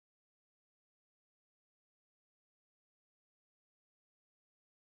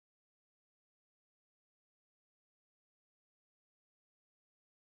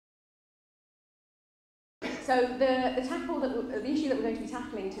so the issue that we're going to be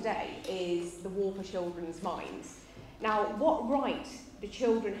tackling today is the war for children's minds. Now, what right do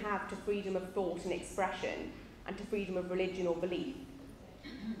children have to freedom of thought and expression and to freedom of religion or belief?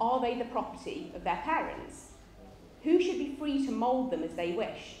 Are they the property of their parents? Who should be free to mould them as they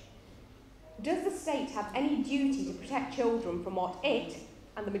wish? Does the state have any duty to protect children from what it,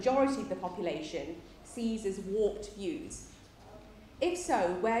 and the majority of the population, sees as warped views? If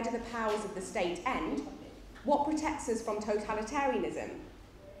so, where do the powers of the state end? What protects us from totalitarianism?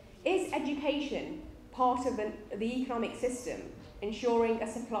 Is education part of the economic system, ensuring a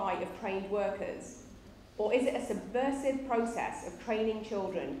supply of trained workers? Or is it a subversive process of training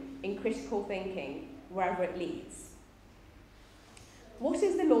children in critical thinking wherever it leads? What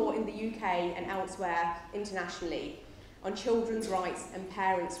is the law in the UK and elsewhere internationally on children's rights and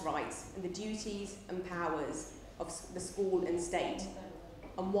parents' rights and the duties and powers of the school and state?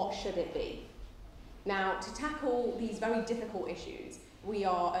 And what should it be? Now, to tackle these very difficult issues, we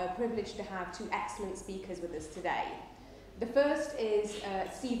are privileged to have two excellent speakers with us today. The first is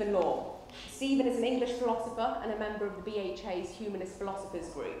Stephen Law. Stephen is an English philosopher and a member of the BHA's Humanist Philosophers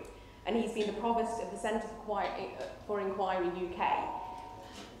Group, and he's been the Provost of the Centre for Inquiry UK,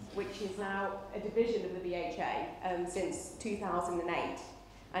 which is now a division of the BHA since 2008,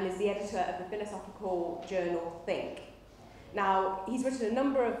 and is the editor of the philosophical journal Think. Now, he's written a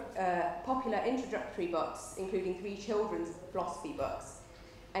number of popular introductory books, including 3 children's philosophy books,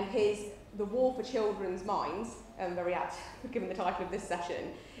 and his The War for Children's Minds, very apt given the title of this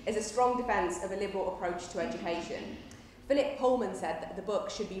session, is a strong defence of a liberal approach to education. Philip Pullman said that the book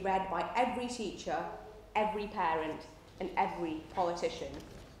should be read by every teacher, every parent, and every politician.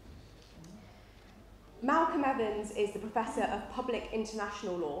 Malcolm Evans is the Professor of Public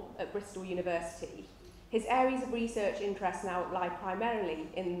International Law at Bristol University. His areas of research interest now lie primarily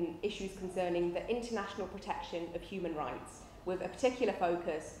in issues concerning the international protection of human rights, with a particular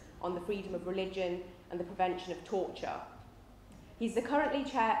focus on the freedom of religion and the prevention of torture. He's currently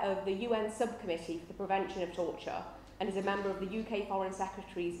chair of the UN Subcommittee for the Prevention of Torture and is a member of the UK Foreign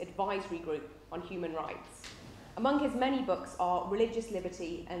Secretary's Advisory Group on Human Rights. Among his many books are Religious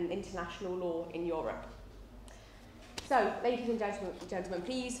Liberty and International Law in Europe. So, ladies and gentlemen,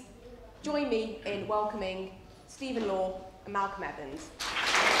 please join me in welcoming Stephen Law and Malcolm Evans.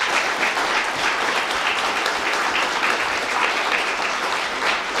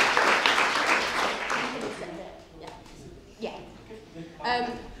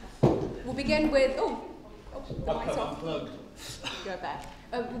 We'll begin with the lights off. Go there.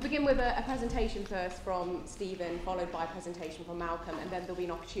 We'll begin with a presentation first from Stephen, followed by a presentation from Malcolm, and then there'll be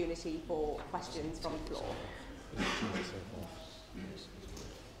an opportunity for questions from the floor.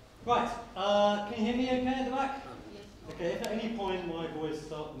 Right, can you hear me okay at the back? Okay, if at any point my voice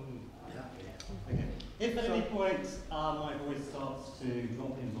starts... Okay. If at any point my voice starts to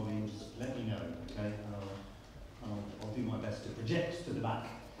drop in volume, just let me know, okay? I'll do my best to project to the back.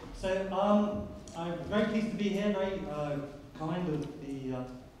 So, I'm very pleased to be here, very kind of the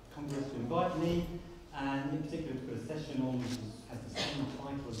Congress to invite me, and in particular to a session on which has the same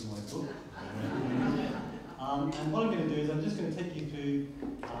title as my book. And what I'm going to do is I'm just going to take you through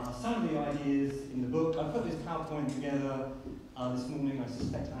some of the ideas in the book. I put this PowerPoint together this morning. I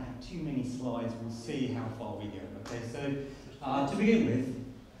suspect I have too many slides. We'll see how far we go. Okay, so to begin with,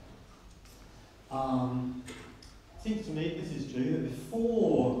 it seems to me this is true that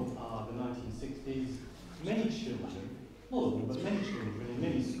before the 1960s, many children, not all, but many children in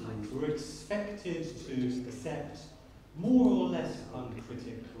many schools were expected to accept more or less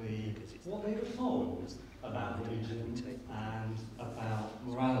uncritically what they were told about religion and about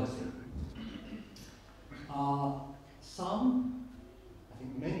morality. Some, I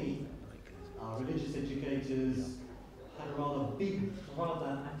think many, religious educators had a rather big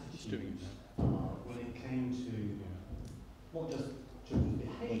brother attitude when it came to not just children's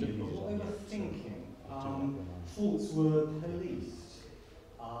behaviour, but what they were thinking. Thoughts were policed.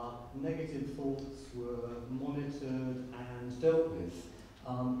 Negative thoughts were monitored and dealt with.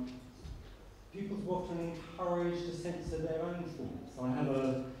 Pupils were often encouraged to censor their own thoughts. I have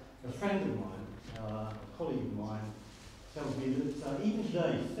a friend of mine, a colleague of mine, tells me that even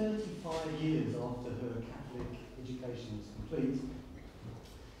today, 35 years after her Catholic education was complete,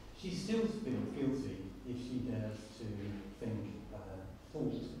 she still feels guilty if she dares to think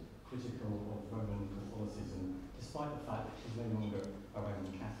thought critical of Roman Catholicism, despite the fact that she's no longer a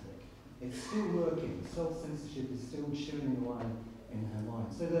Roman Catholic. It's still working. Self-censorship is still chewing away in her mind.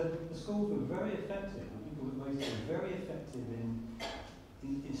 So the schools were very effective, the people at Waste were very effective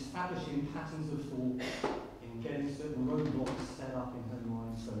in establishing patterns of thought, in getting certain roadblocks set up in her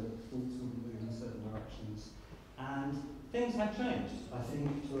mind so that thoughts would move in certain directions. And things have changed, I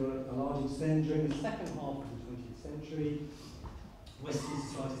think, to a large extent. During the second half of the 20th century, Western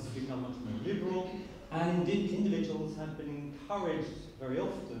societies have become much more liberal, and indeed individuals have been encouraged very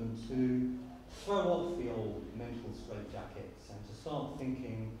often to throw off the old mental straitjackets and to start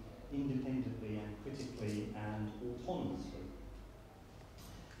thinking independently and critically and autonomously.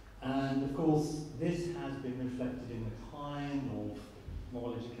 And of course, this has been reflected in the kind of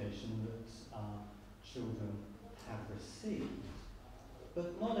moral education that children have received.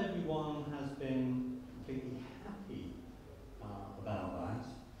 But not everyone has been completely happy about that.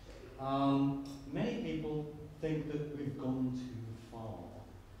 Many people think that we've gone too far,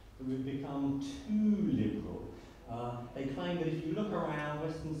 that we've become too liberal. They claim that if you look around,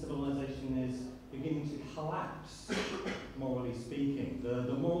 Western civilization is beginning to collapse, morally speaking.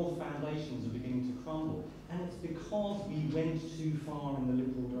 The moral foundations are beginning to crumble. And it's because we went too far in the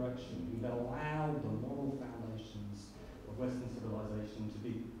liberal direction. We've allowed the moral foundations of Western civilization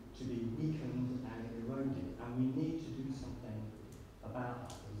to be weakened and eroded. And we need to do something about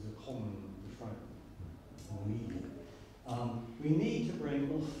that. There's a common refrain in the media. We need to bring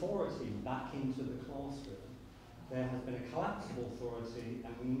authority back into the classroom. There has been a collapse of authority,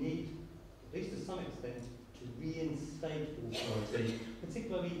 and we need, at least to some extent, to reinstate authority,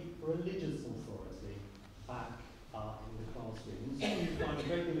 particularly religious authority, back in the classroom. And so you find a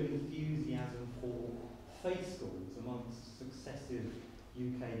great deal of enthusiasm for faith schools amongst successive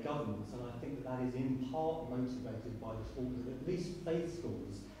UK governments, and I think that is in part motivated by the thought that at least faith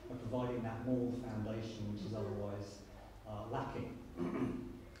schools are providing that moral foundation which is otherwise lacking.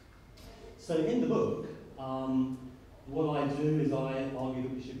 So in the book, what I do is I argue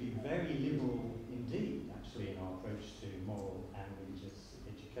that we should be very liberal indeed, actually, in our approach to moral and religious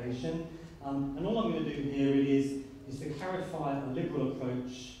education. And all I'm going to do here is to clarify a liberal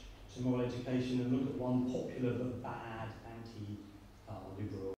approach to moral education and look at one popular but bad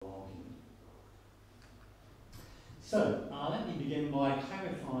anti-liberal argument. So let me begin by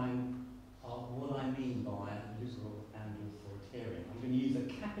clarifying what I mean by liberal and authoritarian. I'm going to use a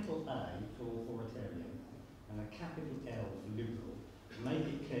capital A for authoritarian and a capital L for liberal to make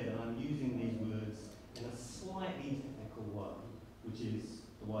it clear that I'm using these words in a slightly technical way, which is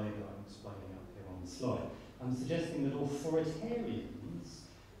the way that I'm explaining up here on the slide. I'm suggesting that authoritarians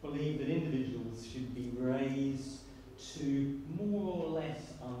believe that individuals should be raised to more or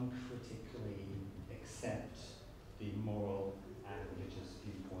less uncritically accept the moral and religious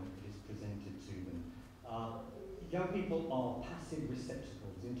viewpoint that is presented to them. Young people are passive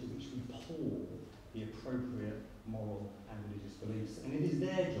receptacles into which we pour the appropriate moral and religious beliefs, and it is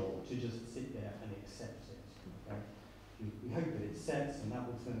their job to just sit there and accept it. Okay? We hope that it sets, and that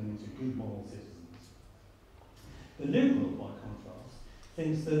will turn them into good moral citizens. The liberal, by contrast,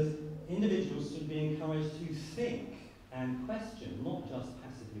 thinks that individuals should be encouraged to think and question, not just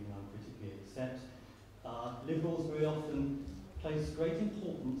passively and uncritically accept. Liberals very often place great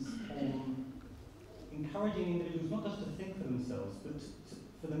importance on encouraging individuals not just to think for themselves, but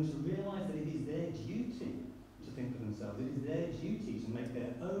for them to realise that it is their duty to think for themselves. It is their duty to make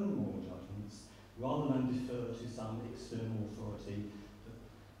their own moral judgments rather than defer to some external authority that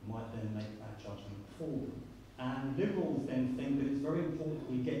might then make that judgment for them. And liberals then think that it's very important that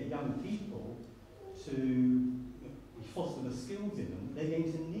we get young people to foster the skills in them that they're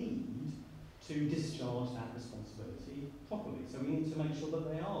going to need to discharge that responsibility properly. So we need to make sure that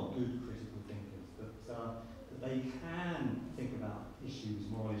they are good critical thinkers, that they can think about issues,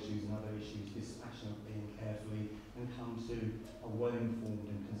 moral issues and other issues dispassionately and carefully and come to a well-informed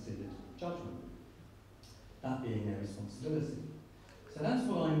and considered judgment. That being their responsibility. So that's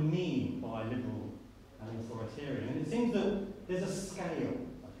what I mean by liberal and authoritarian. And it seems that there's a scale.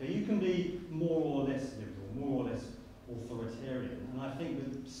 Okay? You can be more or less liberal, more or less authoritarian. And I think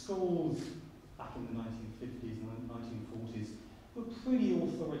that schools back in the 1950s and 1940s were pretty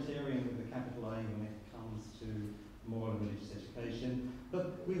authoritarian with the capital A when it comes to moral and religious education.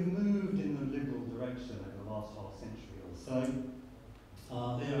 But we've moved in the liberal direction over the last half century or so.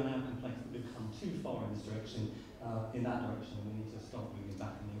 There are now complaints that we've come too far in this direction, in that direction, and we need to start moving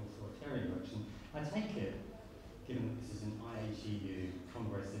back in the authoritarian direction. I take it, given that this is an IHEU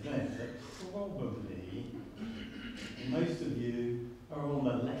Congress event, that probably most of you are on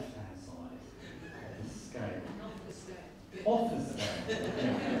the left-hand side of the scale. Off the scale.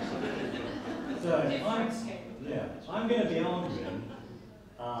 So I'm going to be arguing,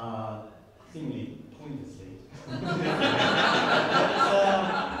 seemingly pointlessly,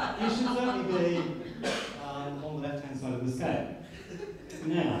 you should certainly be on the left-hand side of the scale.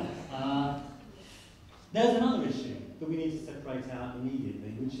 Now, there's another issue that we need to separate out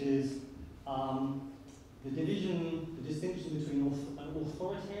immediately, which is the distinction between an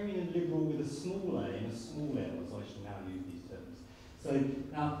authoritarian and liberal with a small a and a small l, as I shall now use these terms. So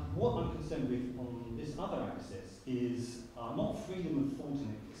now, what I'm concerned with on this other axis is not freedom of thought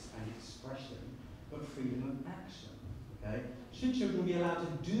and expression, but freedom of action. Okay? Should children be allowed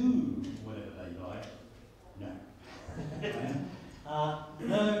to do whatever they like? No.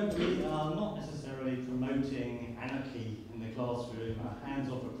 No, we are not necessarily promoting anarchy in the classroom, a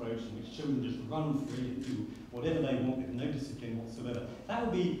hands-off approach in which children just run free and do whatever they want with no discipline whatsoever. That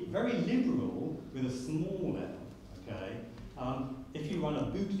would be very liberal with a small L, okay? If you run a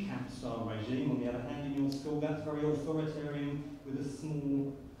boot camp style regime, on the other hand, in your school, that's very authoritarian with a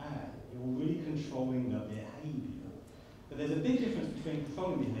small a. You're really controlling the behaviour. But there's a big difference between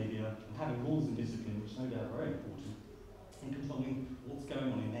controlling behaviour and having rules and discipline, which no doubt are very important, and controlling what's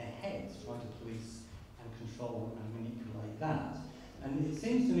going on in their heads, trying to police and control and manipulate that. And it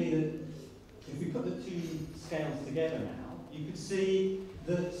seems to me that if we put the two scales together now, you could see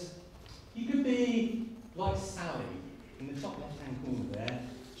that you could be like Sally in the top left-hand corner there.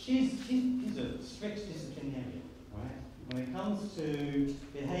 She's a strict disciplinarian, right? When it comes to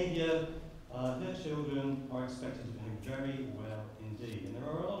behaviour, her children are expected to behave very well indeed. And there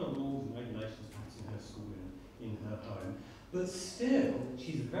are a lot of rules and regulations perhaps in her school and in her home. But still,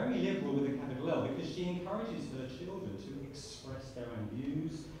 she's very liberal with a capital L because she encourages her children to express their own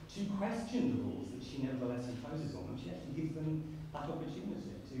views, to question the rules that she nevertheless imposes on them. She actually gives them that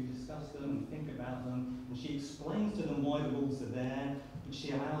opportunity to discuss them and think about them, and she explains to them why the rules are there, but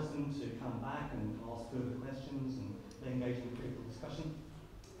she allows them to come back and ask further questions, and they engage in critical discussion.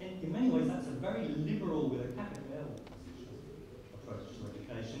 In many ways, that's a very liberal with a capital L approach to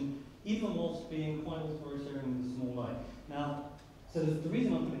education, even whilst being quite authoritarian with a small a. Now, so the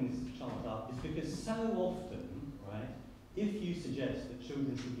reason I'm putting this chart up is because so often, right, if you suggest that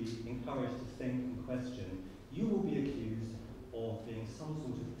children should be encouraged to think and question, you will be accused of being some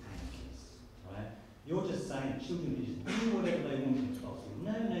sort of anarchist, right? You're just saying that children can just do whatever they want in the classroom.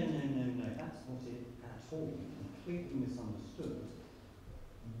 No, that's not it at all. You completely misunderstood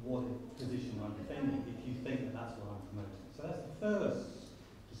what position I'm defending if you think that that's what I'm promoting. So that's the first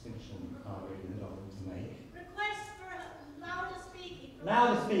distinction really that I want to make. Request for louder speaking.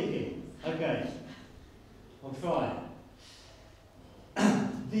 Louder speaking. Okay. I'll try.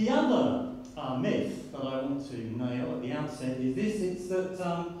 The other myth that I want to nail at the outset is this: it's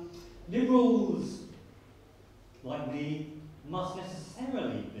that liberals like me must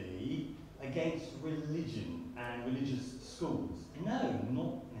necessarily be against religion and religious schools. No,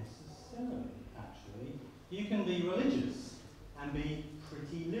 not necessarily, actually. You can be religious and be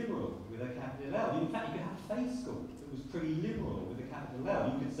pretty liberal with a capital L. In fact, you could have a faith school that was pretty liberal with a capital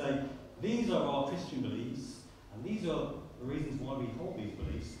L. You could say, these are our Christian beliefs, and these are the reasons why we hold these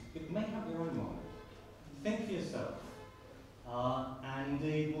beliefs. But make up your own mind. Think for yourself. And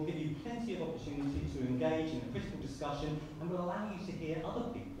indeed, will give you plenty of opportunity to engage in a critical discussion and will allow you to hear other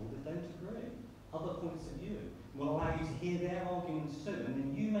people that don't agree, other points of view. Will allow you to hear their arguments too, and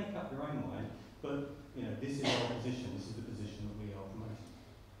then you make up your own mind, but this is our position, this is the position that we are promoting.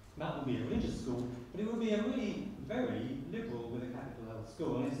 That will be a religious school, but it will be a really very liberal with a capital L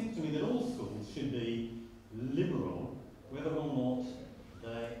school, and it seems to me that all schools should be liberal, whether or not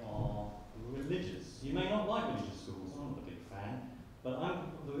they are religious. You may not like religious schools, I'm not a big fan, but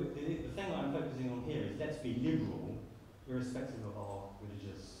the thing I'm focusing on here is let's be liberal, irrespective of our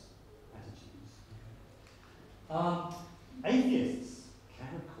religious attitudes. Atheists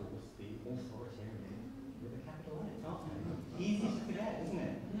can, of course, be authoritarian with a capital A, can't they? Easy to forget, isn't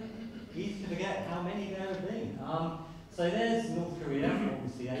it? Easy to forget how many there have been. So there's North Korea,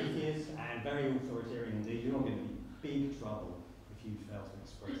 obviously atheist, and very authoritarian indeed. You're going to be in big trouble if you fail to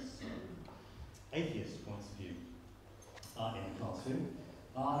express atheist points of view in the classroom.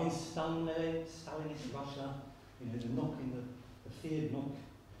 In Stalinist Russia, the knock in the feared knock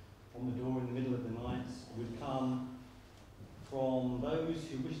on the door in the middle of the night would come from those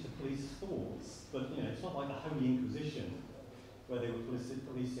who wish to police thoughts, but it's not like the Holy Inquisition where they were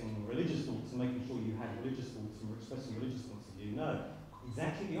policing religious thoughts and making sure you had religious thoughts and were expressing religious points of view. No,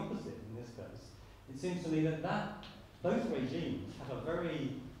 exactly the opposite in this case. It seems to me that both regimes have a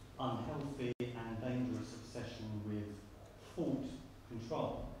very unhealthy and dangerous obsession with thought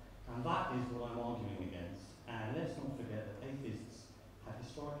control, and that is what I'm arguing against. And let's not forget that atheists have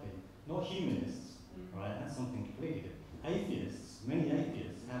historically, not humanists, right? That's something completely different. Atheists, many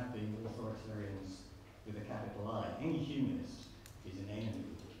atheists have been authoritarians with a capital I. Any humanist is an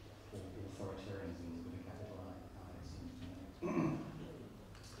enemy for authoritarianism with a capital I, it seems to me.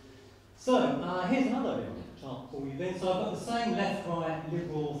 So, here's another chart for you then. So I've got the same left, right,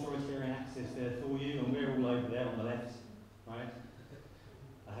 liberal, authoritarian axis there for you, and we're all over there on the left, right?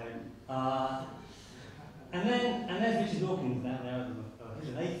 I hope. And there's Richard Dawkins down there. He's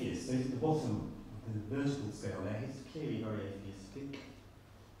an atheist, so he's at the bottom of the vertical scale there. He's clearly very atheistic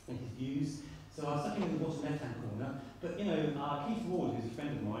in his views. So I was stuck in the bottom left-hand corner. But, you know, Keith Ward, who's a friend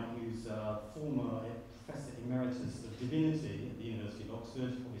of mine, who's a former Professor Emeritus of Divinity at the University of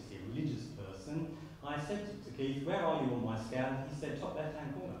Oxford, obviously a religious person, I said to Keith, where are you on my scale? And he said, top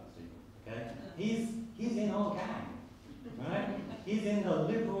left-hand corner, Stephen. Okay? He's in our gang, right? He's in the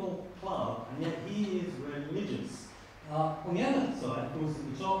liberal club, and yet he is religious. On the other side, of course, at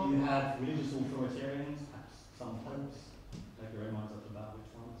the top you have religious authoritarians, perhaps some popes. Take your own minds up about which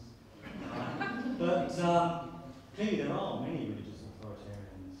ones. But clearly there are many religious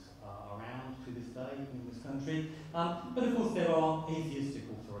authoritarians around to this day in this country. But of course there are atheistic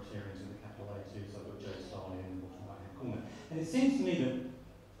authoritarians with a capital A too, so I've got Joe Stalin in the bottom right-hand corner. And it seems to me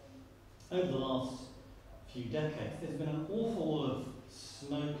that over the last few decades there's been an awful lot of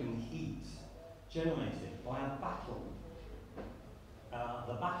smoke and heat generated by a battle.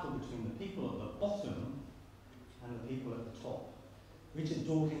 The battle between the people at the bottom and the people at the top. Richard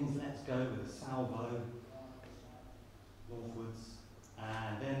Dawkins lets go with a salvo northwards,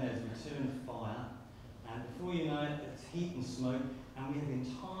 and then there's return of fire, and before you know it, it's heat and smoke, and we have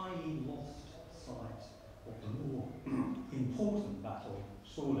entirely lost sight of the more important battle,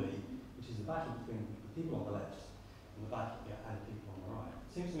 surely, which is the battle between the people on the left and the people on the right.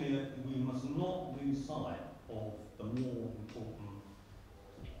 It seems to me that we must not lose sight of the more important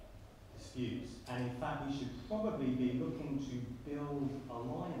disputes, and in fact we should probably be looking to build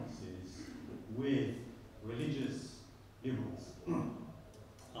alliances with religious liberals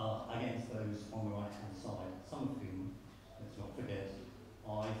against those on the right-hand side, some of whom, let's not forget,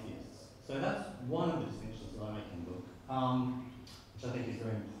 are atheists. So that's one of the distinctions that I make in the book, which I think is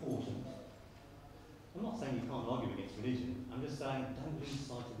very important. I'm not saying you can't argue against religion, I'm just saying don't lose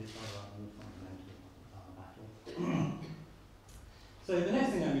sight of this other more fundamental battle. So the next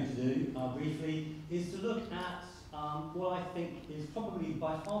thing I'm going to do, briefly, is to look at what I think is probably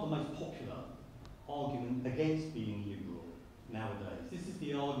by far the most popular argument against being liberal nowadays. This is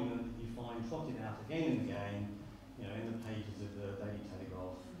the argument that you find trotted out again and again, you know, in the pages of the Daily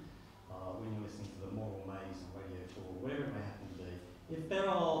Telegraph, when you're listening to the Moral Maze on Radio 4, wherever it may happen to be. If there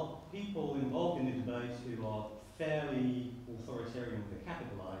are people involved in the debate who are fairly authoritarian with a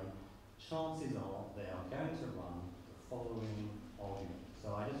capital A, chances are they are going to run the following argument.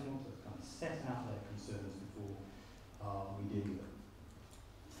 So I just want to kind of set out their concerns before we deal with them.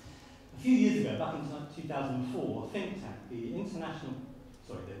 A few years ago, back in 2004, a think tank, the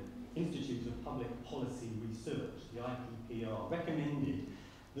Institute of Public Policy Research, the IPPR, recommended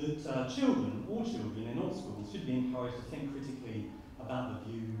that all children in all schools should be encouraged to think critically about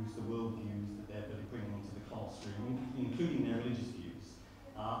the views, the world views that they're bringing into the classroom, including their religious views.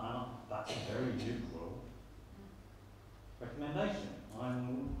 And that's a very liberal recommendation.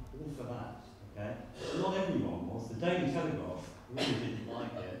 I'm all for that, okay? But not everyone was. The Daily Telegraph really didn't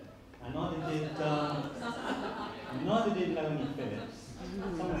like it, and neither did Melanie Phillips.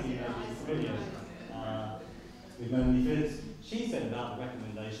 Some of you may be familiar with Melanie Phillips. She said about the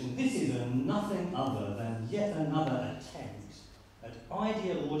recommendation, this is nothing other than yet another attempt at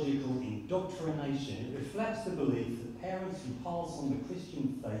ideological indoctrination. It reflects the belief that parents who pass on the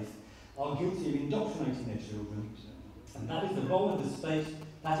Christian faith are guilty of indoctrinating their children, and that is the role of the state,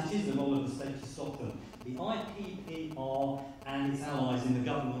 that it is the role of the state to stop them. The IPPR and its allies in the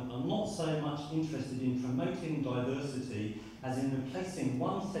government are not so much interested in promoting diversity as in replacing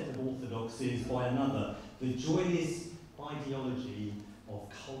one set of orthodoxies by another, the joyous ideology of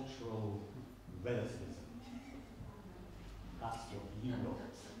cultural relativism. That's what you got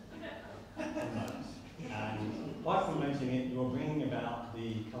promote. And by promoting it, you're bringing about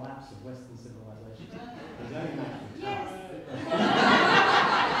the collapse of Western civilization. There's only natural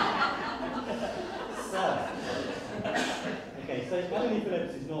So Melanie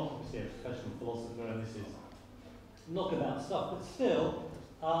Phillips is not obviously a professional philosopher, and this is knockabout stuff, but still,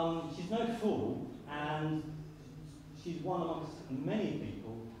 she's no fool, and she's one amongst many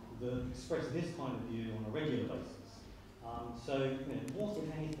people that express this kind of view on a regular basis. So, what,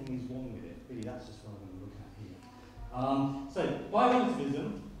 if anything, is wrong with it? Really, that's just what I'm going to look at here. So, by relativism,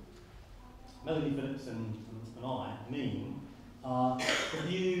 Melanie Phillips and I mean the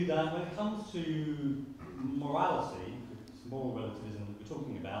view that when it comes to morality, it's moral relativism that we're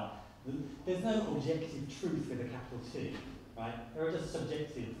talking about, there's no objective truth with a capital T, right? There are just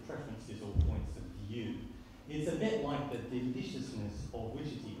subjective preferences or points of view. It's a bit like the deliciousness of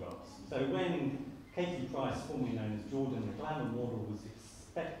widgety grass. So when Katie Price, formerly known as Jordan, the glamour model, was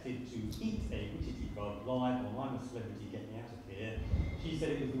expected to eat a witchetty bug live on I'm a Celebrity, Get Me Out of Here. She said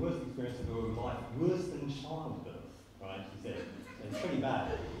it was the worst experience of her life, worse than childbirth, right, she said. So it's pretty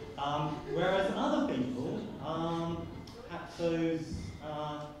bad. Whereas other people, perhaps those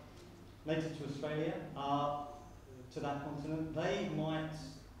native to Australia, to that continent, they might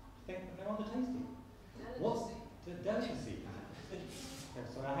think that they're rather tasty. What's the delicacy? Okay,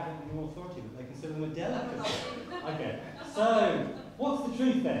 sorry, I have it in more authority that they consider them a delicacy. Okay, so what's the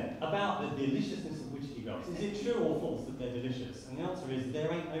truth then about the deliciousness of witchetty bugs? Is it true or false that they're delicious? And the answer is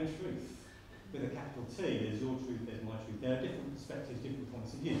there ain't no truth. With a capital T, there's your truth, there's my truth. There are different perspectives, different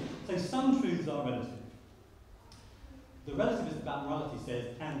points of view. So some truths are relative. The relativist about morality says,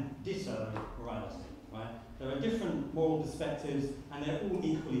 and ditto morality, right? There are different moral perspectives, and they're all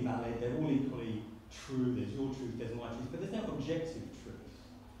equally valid, they're all equally true. There's your truth, there's my truth, but there's no objective truth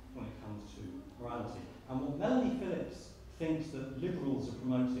when it comes to morality. And what Melanie Phillips thinks that liberals are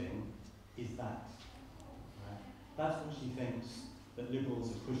promoting is that. Right? That's what she thinks that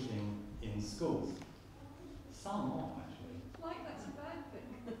liberals are pushing in schools. Some are, actually. Like that's a bad thing.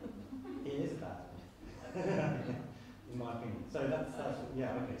 It is a bad thing, in my opinion. So that's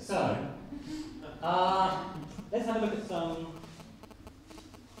yeah, okay. So, let's have a look at some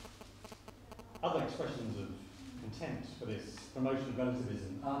other expressions of contempt for this promotion of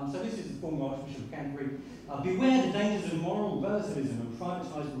relativism. So this is the former Archbishop of Canterbury. Beware the dangers of moral relativism and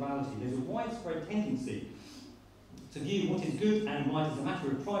privatised morality. There's a widespread tendency to view what is good and right as a matter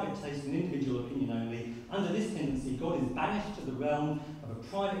of private taste and individual opinion only. Under this tendency, God is banished to the realm of a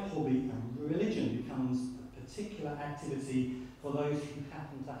private hobby, and religion becomes a particular activity for those who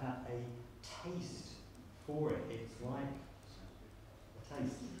happen to have a taste for it. It's like a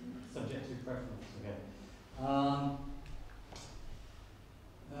taste, subjective preference. Okay.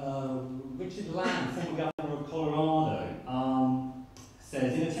 Richard Land, former governor of Colorado,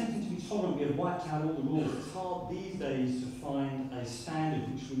 says, in attempting to be tolerant, we have wiped out all the rules. It's hard these days to find a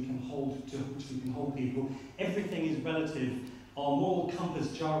standard which we can hold people. Everything is relative. Our moral compass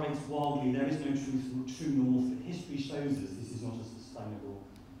gyrates wildly. There is no true north. History shows us this is not a sustainable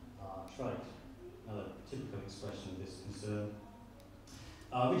trait. Another typical expression of this concern.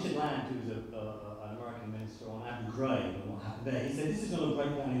 Richard Land, who was an American minister on Abu Ghraib and what happened there, he said, this is not a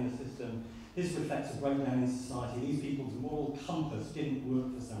breakdown in the system. This reflects a breakdown in society. These people's moral compass didn't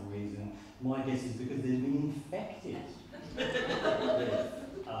work for some reason. My guess is because they've been infected with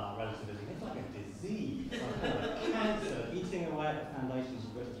relativism. It's like a disease, like a cancer eating away at the foundations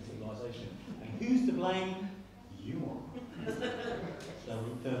of Western civilization. And who's to blame? You are.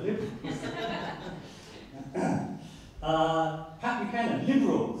 The liberals. Pat Buchanan,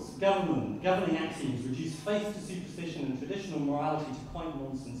 liberals, governing axioms reduce faith to superstition and traditional morality to quaint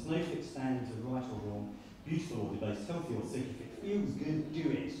nonsense, no fixed standards of right or wrong, beautiful or debased, healthy or sick. If it feels good, do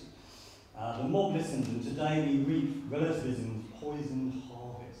it. The mob listens, and today we reap relativism's poisoned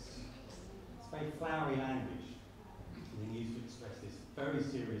harvest. It's very flowery language being used to express this very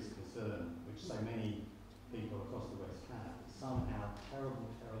serious concern, which so many people across the West have. Somehow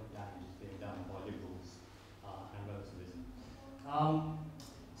terrible, terrible damage is being done by liberals and relativism.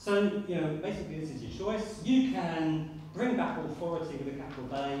 So, basically this is your choice. You can bring back authority with a capital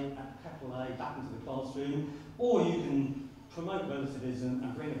A back into the classroom, or you can promote relativism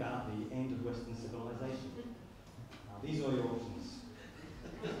and bring about the end of Western civilization. These are your options.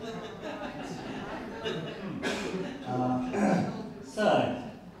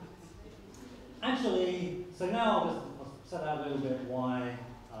 So now I'll set out a little bit why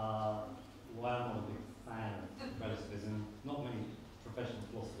I'm not a big fan of relativism. Not many professional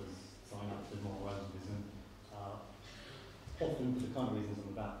philosophers sign up to moral relativism, often for the kind of reasons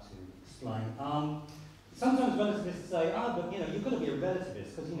I'm about to explain. Sometimes relativists say, but you've got to be a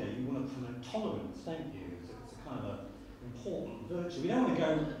relativist because you want to promote tolerance, don't you? It's a kind of an important virtue. We don't want to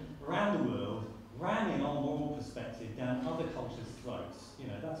go around the world ramming our moral perspective down other cultures' throats.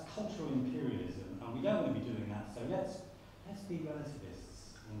 That's cultural imperialism, and we don't want to be doing that. So let's be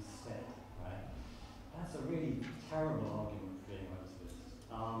relativists instead, right? That's a really terrible argument for being relativist.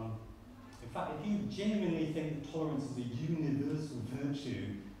 In fact, if you genuinely think that tolerance is a universal virtue,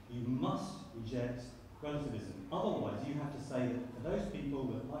 you must reject relativism. Otherwise, you have to say that for those people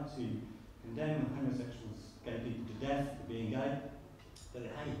that like to condemn homosexuals, gay people to death for being gay, that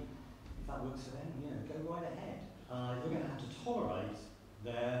hey, if that works for them, go right ahead. You're going to have to tolerate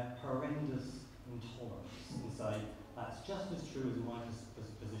their horrendous intolerance and say, that's just as true as my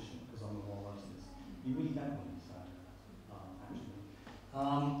position, because I'm a moral relativist. You really don't want to say that, actually.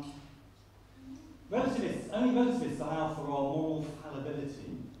 Only relativists allow for our moral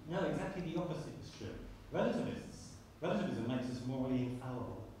fallibility. No, exactly the opposite is true. Relativism makes us morally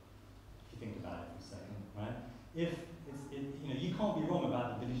infallible, if you think about it for a second, right? You can't be wrong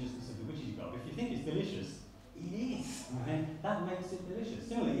about the deliciousness of the witches you got. If you think it's delicious, it is, right? That makes it delicious.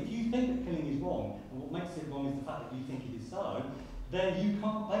 Similarly, if you think that killing is wrong, and what makes it wrong is the fact that you think it is so, then you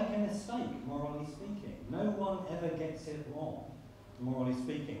can't make a mistake, morally speaking. No one ever gets it wrong, morally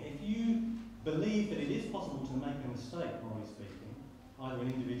speaking. If you believe that it is possible to make a mistake, morally speaking, either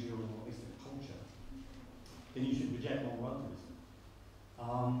an individual or at least a culture, then you should reject moral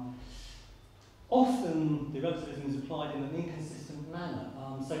relativism. Often, the relativism is applied in an inconsistent manner.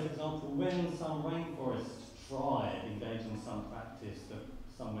 So, for example, when some rainforest tribe engage in some practice that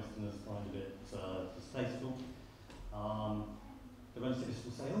some Westerners find a bit distasteful, the relativists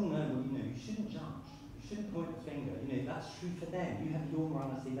will say, oh no, well, you shouldn't judge. You shouldn't point the finger. That's true for them. You have your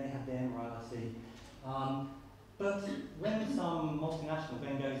morality, they have their morality. But when some multinational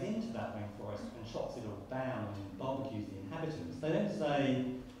then goes into that rainforest and chops it all down and barbecues the inhabitants, they don't say,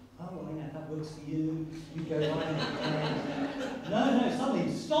 oh, well, if that works for you, you go right ahead. No,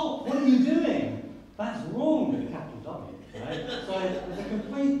 suddenly, stop, what are you doing? That's wrong with a capital W, right? So there's a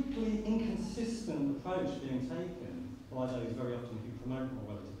completely inconsistent approach being taken by those very often who promote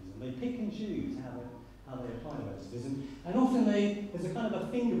moral relativism. They pick and choose how they apply the relativism, and often there's a kind of a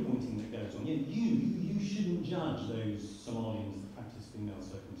finger pointing that goes on. You shouldn't judge those Somalians that practice female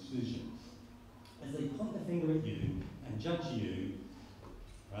circumcision. As they point the finger at you and judge you,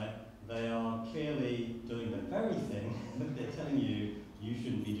 right, they are clearly doing the very thing that they're telling you you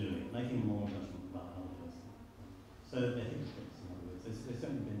shouldn't be doing, making a moral judgment about another person. So they're hypocrites, in other words. They've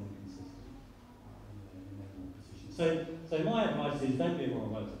certainly been inconsistent in their moral position. So my advice is don't be a moral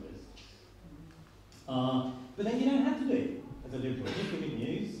relativist. But then you don't have to be as a liberal. Here's the good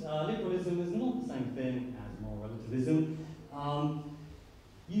news. Liberalism is not the same thing as moral relativism.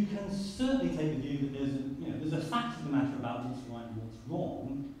 You can certainly take the view that there's a fact of the matter about what's right and what's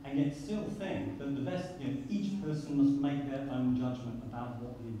wrong, and yet still think that the best, each person must make their own judgment about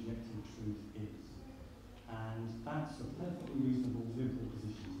what the objective truth is. And that's a perfectly reasonable liberal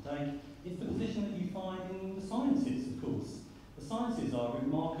position to take. It's the position that you find in the sciences, of course. The sciences are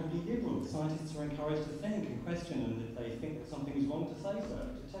remarkably liberal. Scientists are encouraged to think and question, and if they think that something is wrong, to say so,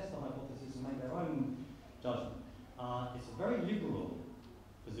 to test the hypothesis and make their own judgment. It's a very liberal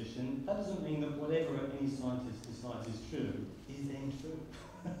position. That doesn't mean that whatever any scientist decides is true is then true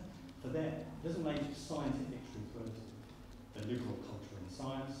for them. It doesn't make scientific truth relative. A liberal culture in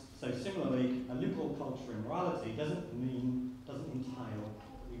science. So similarly, a liberal culture in morality doesn't entail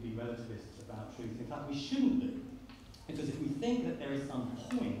that we be relativists about truth. In fact, we shouldn't be. Because if we think that there is some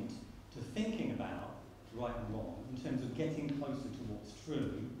point to thinking about right and wrong, in terms of getting closer to what's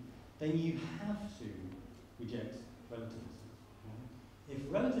true, then you have to reject relativism. If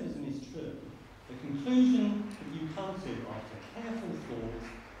relativism is true, the conclusion that you come to after careful thought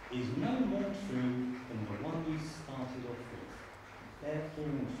is no more true than the one you started off with. They're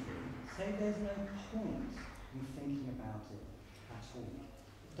all true. So there's no point in thinking about it at all.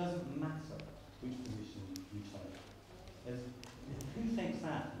 It doesn't matter which position you take. Who thinks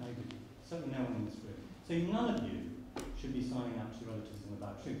that? Nobody. Certainly no one in this room. So none of you should be signing up to relativism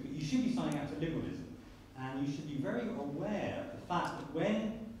about truth, but you should be signing up to liberalism. And you should be very aware of the fact that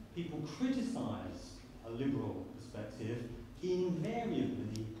when people criticise a liberal perspective,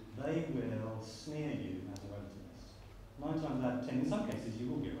 invariably they will smear you as a relativist. 9 times out of 10, in some cases you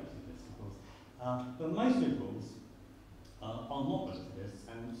will be a relativist, of course. But most liberals are not relativists,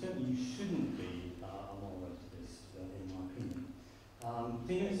 and certainly you shouldn't be a moral relativist, in my opinion.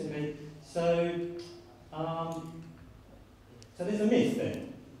 So there's a myth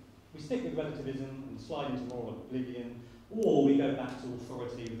then. We stick with relativism and slide into moral oblivion, or we go back to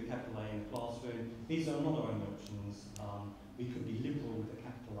authority with a capital A in the classroom. These are not our only options. We could be liberal with a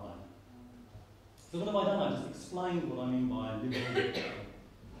capital I. So what have I done? I just explained what I mean by liberal.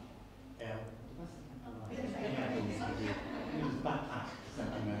 L. Did I say capital I? Let me just backpack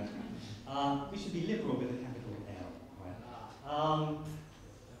something there. We should be liberal with a capital L. Right?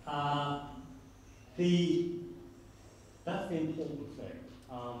 That's the important thing.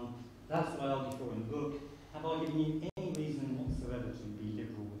 That's what I argue for in the book. Have I given you any reason whatsoever to be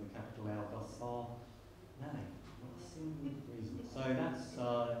liberal with a capital L thus far? No, not a single reason. So that's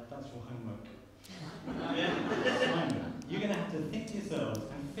your homework. You're going to have to think to yourselves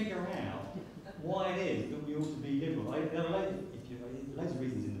and figure out why it is that we ought to be liberal. There are loads of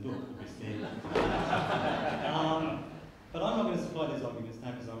reasons in the book, obviously. But I'm not going to supply those arguments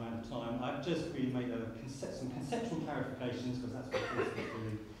now because I'm out of time. I've just really made some conceptual clarifications, because that's what philosophers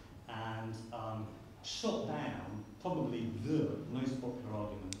do, and shot down probably the most popular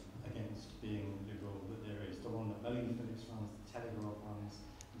argument against being liberal that there is. The one that Melanie Phillips runs, the Telegraph runs,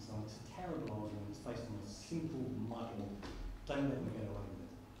 and so on. It's a terrible argument. It's based on a simple muddle. Don't let them get away with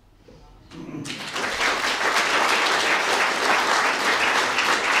it.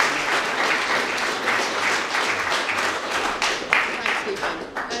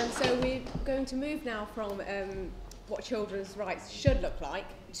 So we're going to move now from what children's rights should look like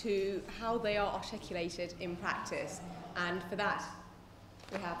to how they are articulated in practice. And for that,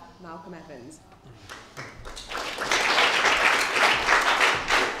 we have Malcolm Evans.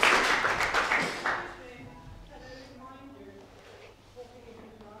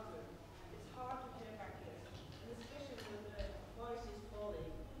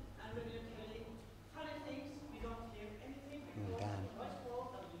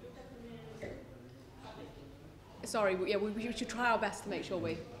 Sorry, yeah, we should try our best to make sure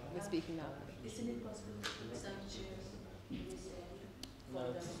we're speaking now. Isn't it possible to put some chairs in this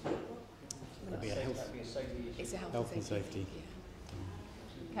area? That'd be a health. It's a Health and safety.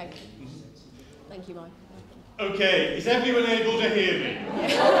 Yeah. Okay. Thank you, Mike. Okay, is everyone able to hear me?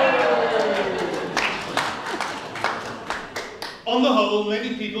 On the whole,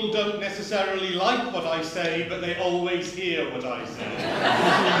 many people don't necessarily like what I say, but they always hear what I say.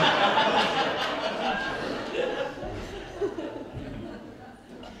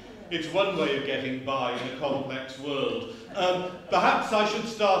 It's one way of getting by in a complex world. Perhaps I should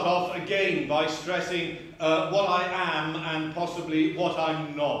start off again by stressing what I am and possibly what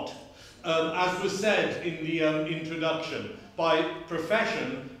I'm not. As was said in the introduction, by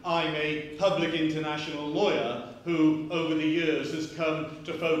profession, I'm a public international lawyer who, over the years, has come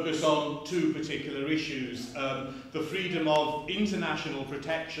to focus on two particular issues. The freedom of international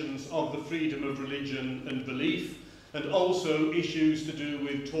protections of the freedom of religion and belief, and also issues to do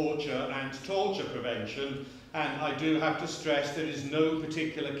with torture and torture prevention. And I do have to stress there is no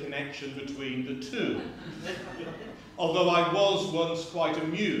particular connection between the two. Although I was once quite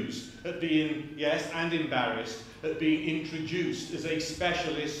amused at being, yes, and embarrassed, at being introduced as a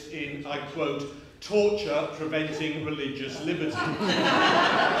specialist in, I quote, torture preventing religious liberty.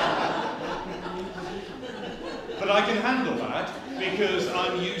 But I can handle that because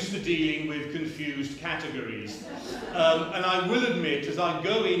I'm used to dealing with confused categories. And I will admit, as I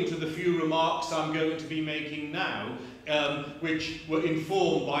go into the few remarks I'm going to be making now, which were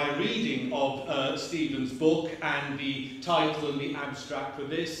informed by a reading of Stephen's book and the title and the abstract for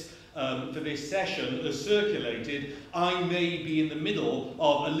this session as circulated, I may be in the middle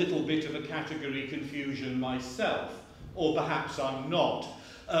of a little bit of a category confusion myself, or perhaps I'm not.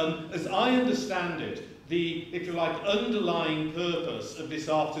 As I understand it, the, if you like, underlying purpose of this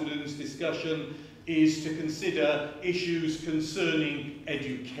afternoon's discussion is to consider issues concerning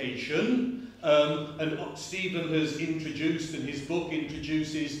education. And Stephen has introduced, and his book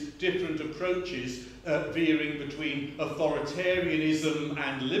introduces, different approaches veering between authoritarianism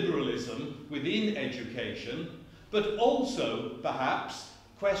and liberalism within education, but also, perhaps,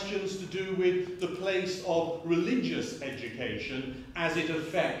 questions to do with the place of religious education as it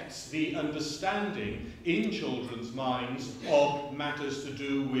affects the understanding in children's minds of matters to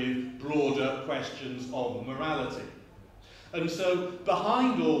do with broader questions of morality. And so,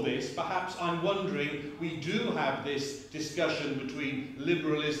 behind all this, perhaps I'm wondering, we do have this discussion between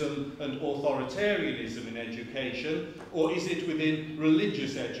liberalism and authoritarianism in education, or is it within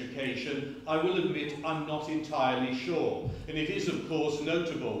religious education? I will admit I'm not entirely sure. And it is, of course,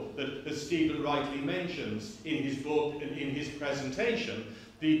 notable that, as Stephen rightly mentions in his book and in his presentation,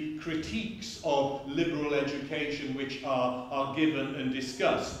 the critiques of liberal education which are given and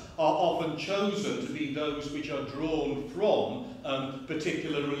discussed are often chosen to be those which are drawn from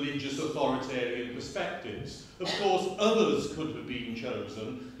particular religious authoritarian perspectives. Of course, others could have been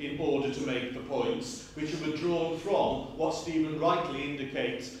chosen in order to make the points which were drawn from what Stephen rightly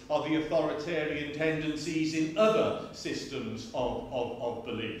indicates are the authoritarian tendencies in other systems of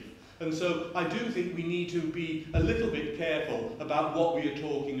belief. And so I do think we need to be a little bit careful about what we are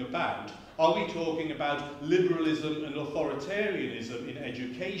talking about. Are we talking about liberalism and authoritarianism in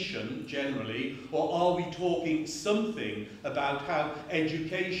education generally, or are we talking something about how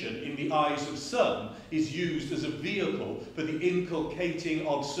education, in the eyes of some, is used as a vehicle for the inculcating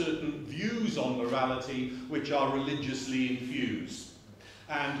of certain views on morality which are religiously infused?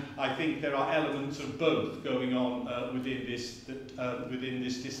 And I think there are elements of both going on within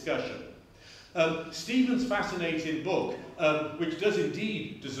this discussion. Stephen's fascinating book, which does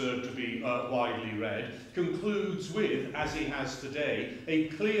indeed deserve to be widely read, concludes with, as he has today, a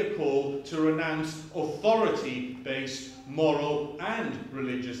clear call to renounce authority-based moral and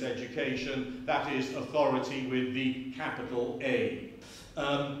religious education, that is, authority with the capital A.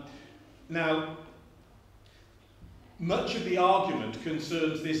 Now, much of the argument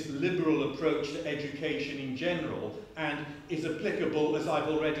concerns this liberal approach to education in general and is applicable, as I've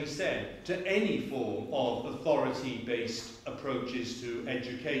already said, to any form of authority-based approaches to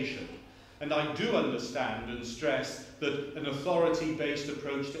education. And I do understand and stress that an authority-based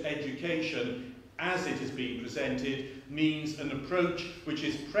approach to education, as it is being presented, means an approach which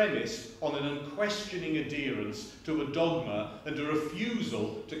is premised on an unquestioning adherence to a dogma and a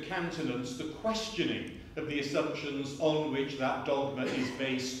refusal to countenance the questioning of the assumptions on which that dogma is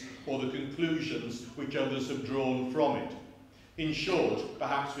based or the conclusions which others have drawn from it. In short,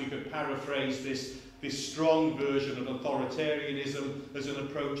 perhaps we could paraphrase this strong version of authoritarianism as an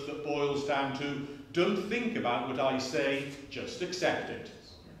approach that boils down to, don't think about what I say, just accept it.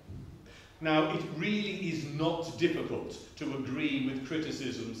 Now, it really is not difficult to agree with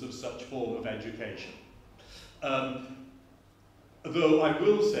criticisms of such form of education. Though I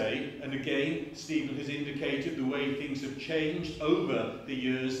will say, and again, Stephen has indicated the way things have changed over the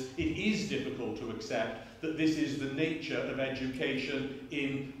years, it is difficult to accept that this is the nature of education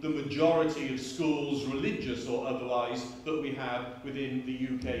in the majority of schools, religious or otherwise, that we have within the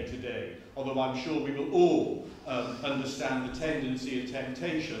UK today. Although I'm sure we will all understand the tendency and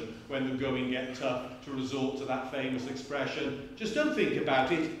temptation when the going gets tough to resort to that famous expression, just don't think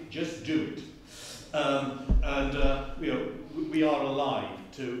about it, just do it. You know, we are alive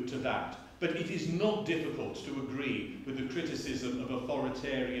to that. But it is not difficult to agree with the criticism of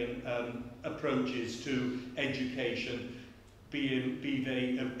authoritarian approaches to education, be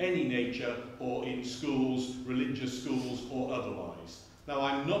they of any nature or in schools, religious schools or otherwise. Now,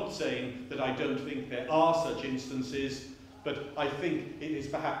 I'm not saying that I don't think there are such instances, but I think it is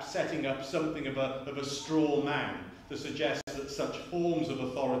perhaps setting up something of a straw man to suggest that such forms of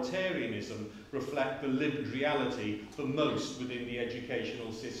authoritarianism reflect the lived reality for most within the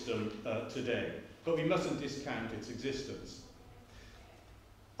educational system today. But we mustn't discount its existence.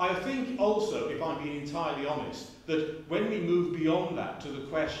 I think also, if I'm being entirely honest, that when we move beyond that to the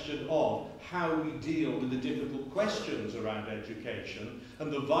question of how we deal with the difficult questions around education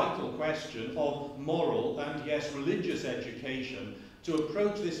and the vital question of moral and, yes, religious education, to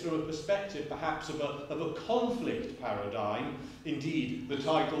approach this from a perspective perhaps of a conflict paradigm. Indeed, the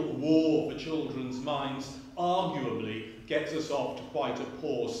title War for Children's Minds arguably gets us off to quite a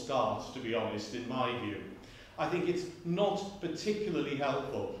poor start, to be honest, in my view. I think it's not particularly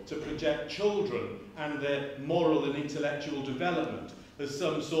helpful to project children and their moral and intellectual development as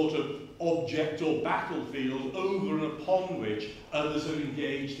some sort of object or battlefield over and upon which others are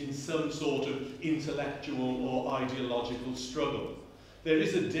engaged in some sort of intellectual or ideological struggle. There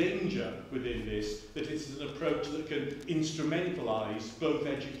is a danger within this that it is an approach that can instrumentalise both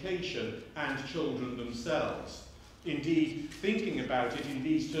education and children themselves. Indeed, thinking about it in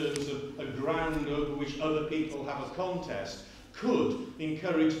these terms of a ground over which other people have a contest could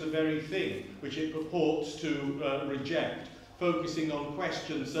encourage the very thing which it purports to reject, focusing on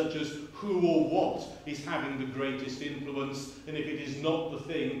questions such as who or what is having the greatest influence, and if it is not the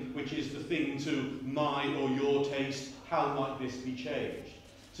thing which is the thing to my or your taste, how might this be changed?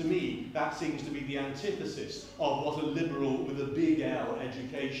 To me, that seems to be the antithesis of what a liberal with a big L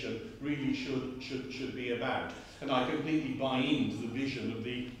education really should be about. And I completely buy into the vision of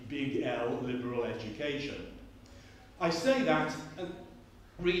the big L liberal education. I say that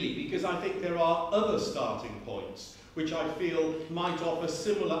really because I think there are other starting points which I feel might offer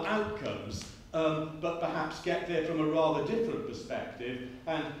similar outcomes, but perhaps get there from a rather different perspective.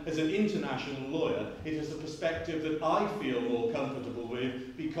 And as an international lawyer, it is a perspective that I feel more comfortable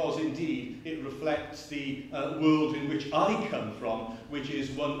with because indeed it reflects the world in which I come from, which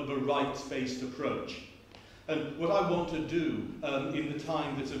is one of a rights-based approach. And what I want to do in the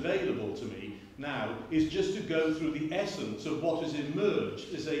time that's available to me now is just to go through the essence of what has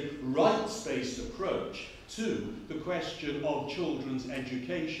emerged as a rights-based approach to the question of children's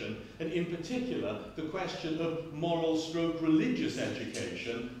education, and in particular the question of moral/religious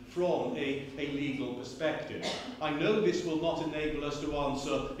education from a legal perspective. I know this will not enable us to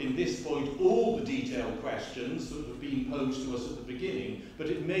answer in this point all the detailed questions that have been posed to us at the beginning, but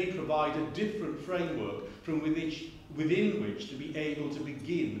it may provide a different framework from within which to be able to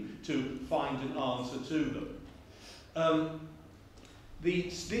begin to find an answer to them.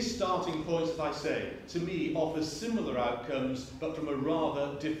 This starting point, as I say, to me offers similar outcomes, but from a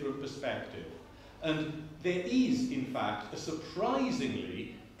rather different perspective. And there is, in fact, a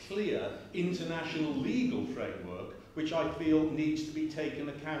surprisingly clear international legal framework which I feel needs to be taken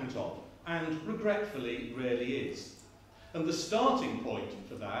account of, and regretfully rarely is. And the starting point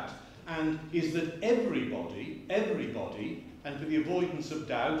for that and is that everybody, and for the avoidance of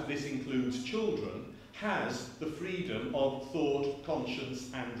doubt, this includes children, has the freedom of thought, conscience,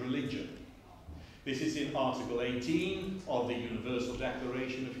 and religion. This is in Article 18 of the Universal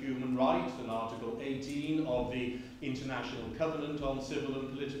Declaration of Human Rights and Article 18 of the International Covenant on Civil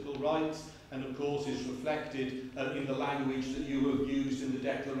and Political Rights, and of course is reflected in the language that you have used in the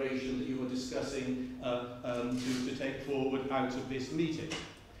declaration that you were discussing to take forward out of this meeting.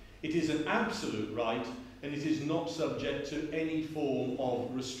 It is an absolute right, and it is not subject to any form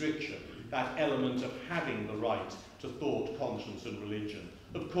of restriction, that element of having the right to thought, conscience, and religion.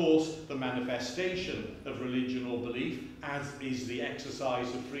 Of course, the manifestation of religion or belief, as is the exercise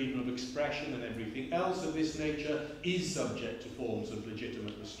of freedom of expression and everything else of this nature, is subject to forms of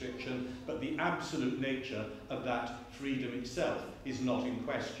legitimate restriction, but the absolute nature of that freedom itself is not in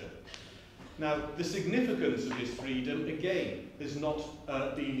question. Now, the significance of this freedom, again, has not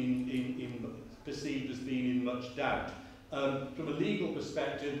been perceived as being in much doubt. From a legal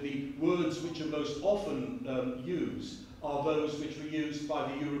perspective, the words which are most often used are those which were used by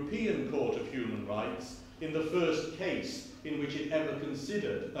the European Court of Human Rights in the first case in which it ever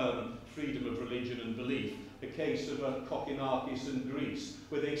considered freedom of religion and belief, the case of Kokkinakis in Greece,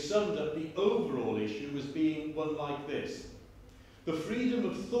 where they summed up the overall issue as being one like this. The freedom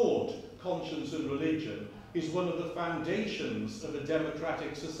of thought, conscience and religion is one of the foundations of a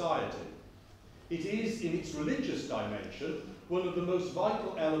democratic society. It is, in its religious dimension, one of the most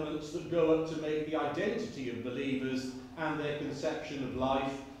vital elements that go up to make the identity of believers and their conception of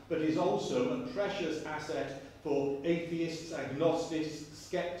life, but is also a precious asset for atheists, agnostics,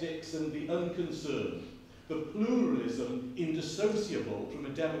 skeptics, and the unconcerned. The pluralism indissociable from a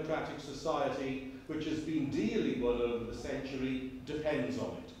democratic society which has been dearly won over the century depends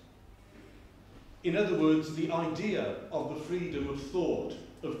on it. In other words, the idea of the freedom of thought,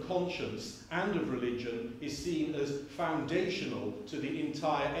 of conscience, and of religion is seen as foundational to the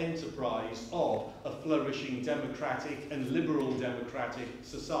entire enterprise of a flourishing democratic and liberal democratic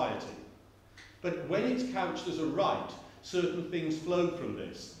society. But when it's couched as a right, certain things flow from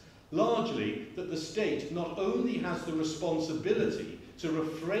this. Largely, that the state not only has the responsibility to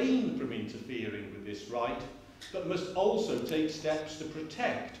refrain from interfering with this right, but must also take steps to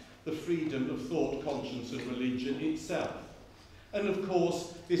protect the freedom of thought, conscience, and religion itself. And of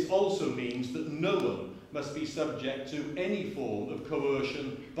course, this also means that no one must be subject to any form of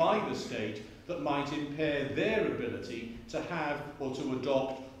coercion by the state that might impair their ability to have or to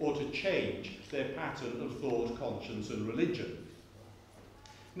adopt or to change their pattern of thought, conscience, and religion.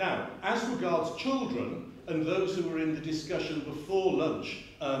 Now, as regards children, and those who were in the discussion before lunch,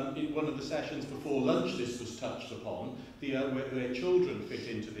 in one of the sessions before lunch this was touched upon, where children fit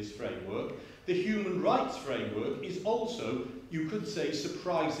into this framework, the human rights framework is also, you could say,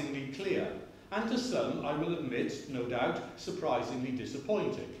 surprisingly clear, and to some, I will admit, no doubt, surprisingly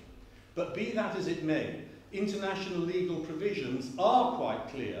disappointing. But be that as it may, international legal provisions are quite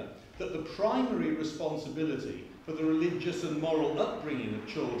clear that the primary responsibility for the religious and moral upbringing of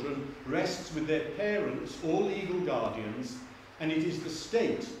children rests with their parents or legal guardians, and it is the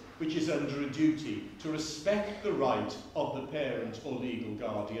state which is under a duty to respect the right of the parent or legal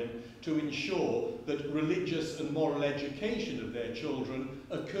guardian to ensure that religious and moral education of their children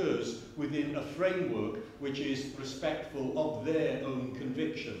occurs within a framework which is respectful of their own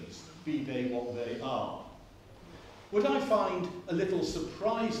convictions, be they what they are. What I find a little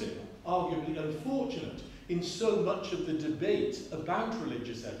surprising, arguably unfortunate, in so much of the debate about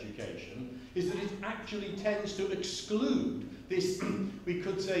religious education is that it actually tends to exclude this, we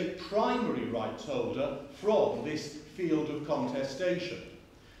could say, primary rights holder from this field of contestation.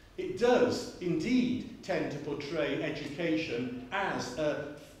 It does indeed tend to portray education as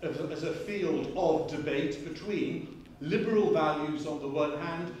a field of debate between liberal values on the one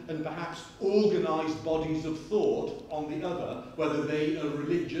hand and perhaps organised bodies of thought on the other, whether they are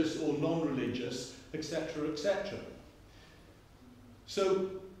religious or non-religious, etc., etc. So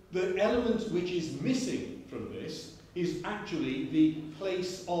the element which is missing from this is actually the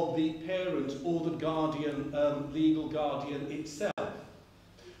place of the parent or the guardian, legal guardian itself.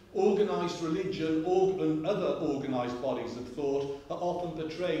 Organised religion and other organised bodies of thought are often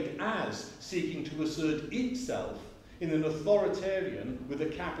portrayed as seeking to assert itself in an authoritarian, with a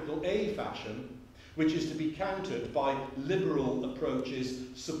capital A fashion, which is to be countered by liberal approaches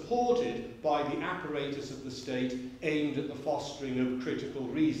supported by the apparatus of the state aimed at the fostering of critical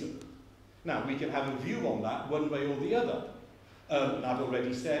reason. Now, we can have a view on that one way or the other. And I've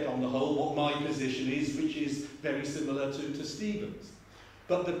already said on the whole what my position is, which is very similar to Stephen's.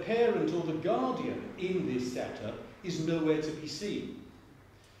 But the parent or the guardian in this setup is nowhere to be seen.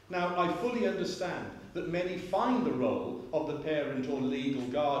 Now, I fully understand that many find the role of the parent or legal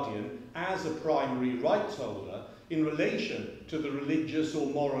guardian as a primary rights holder in relation to the religious or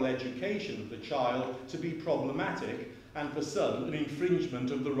moral education of the child to be problematic, and for some an infringement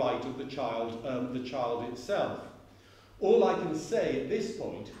of the right of the child itself. All I can say at this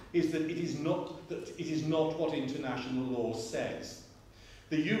point is that it is not what international law says.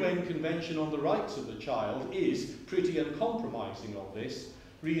 The UN Convention on the Rights of the Child is pretty uncompromising on this,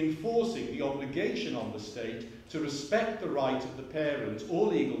 reinforcing the obligation on the state to respect the right of the parent or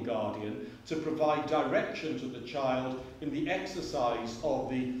legal guardian to provide direction to the child in the exercise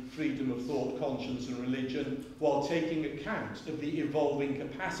of the freedom of thought, conscience and religion, while taking account of the evolving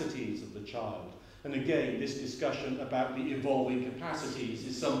capacities of the child. And again, this discussion about the evolving capacities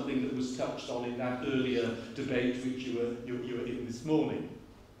is something that was touched on in that earlier debate which you were in this morning.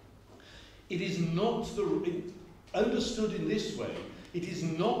 It is not understood in this way, it is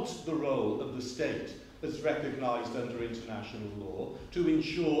not the role of the state, as recognised under international law, to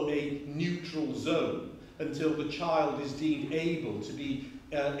ensure a neutral zone until the child is deemed able to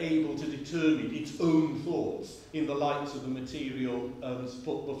determine its own thoughts in the light of the material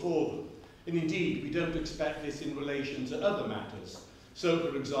put before them. And indeed, we don't expect this in relation to other matters. So,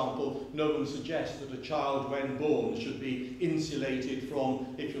 for example, no one suggests that a child when born should be insulated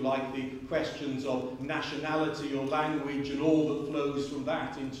from, if you like, the questions of nationality or language and all that flows from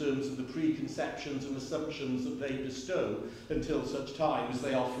that in terms of the preconceptions and assumptions that they bestow until such time as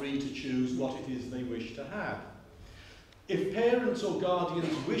they are free to choose what it is they wish to have. If parents or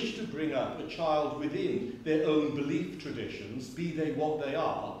guardians wish to bring up a child within their own belief traditions, be they what they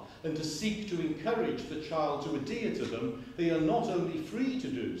are, and to seek to encourage the child to adhere to them, they are not only free to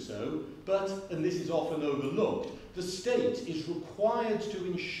do so, but, and this is often overlooked, the state is required to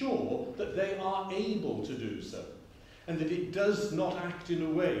ensure that they are able to do so, and that it does not act in a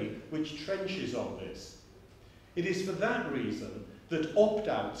way which trenches on this. It is for that reason that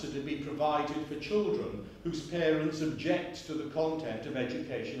opt-outs are to be provided for children whose parents object to the content of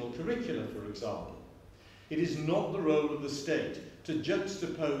educational curricula, for example. It is not the role of the state to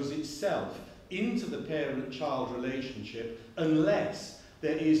juxtapose itself into the parent-child relationship unless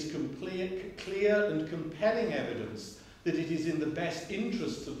there is clear and compelling evidence that it is in the best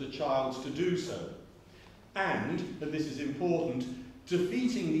interests of the child to do so. And this is important,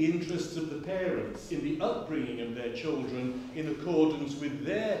 defeating the interests of the parents in the upbringing of their children in accordance with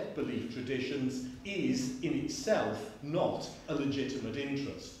their belief traditions is in itself not a legitimate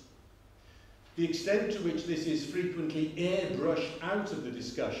interest. The extent to which this is frequently airbrushed out of the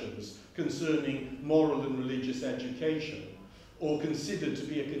discussions concerning moral and religious education, or considered to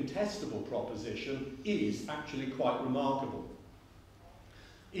be a contestable proposition, is actually quite remarkable.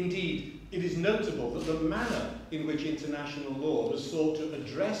 Indeed, it is notable that the manner in which international law has sought to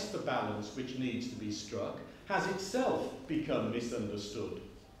address the balance which needs to be struck has itself become misunderstood.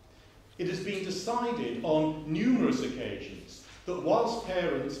 It has been decided on numerous occasions that whilst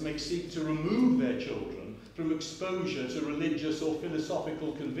parents may seek to remove their children from exposure to religious or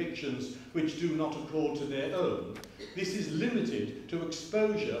philosophical convictions which do not accord to their own, this is limited to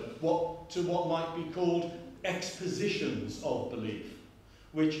exposure to what might be called expositions of belief,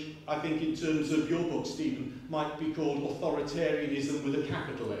 which I think in terms of your book, Stephen, might be called authoritarianism with a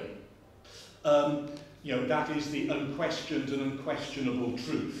capital A. That is the unquestioned and unquestionable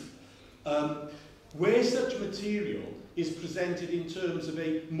truth. Where such material is presented in terms of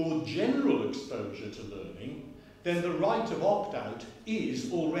a more general exposure to learning, then the right of opt-out is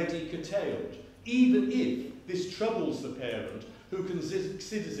already curtailed, even if this troubles the parent who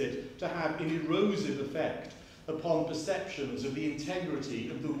considers it to have an erosive effect upon perceptions of the integrity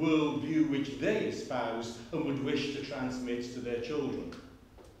of the worldview which they espouse and would wish to transmit to their children.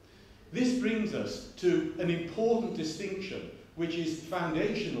 This brings us to an important distinction which is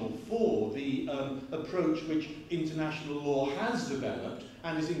foundational for the approach which international law has developed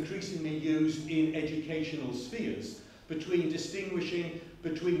and is increasingly used in educational spheres, between distinguishing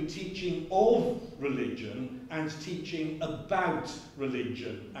between teaching of religion and teaching about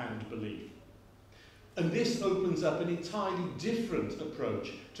religion and belief. And this opens up an entirely different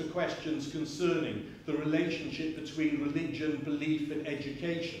approach to questions concerning the relationship between religion, belief and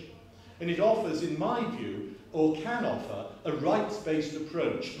education. And it offers, in my view, or can offer, a rights-based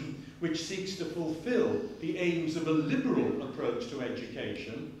approach which seeks to fulfil the aims of a liberal approach to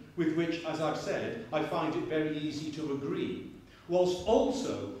education, with which, as I've said, I find it very easy to agree, whilst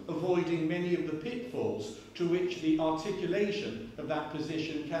also avoiding many of the pitfalls to which the articulation of that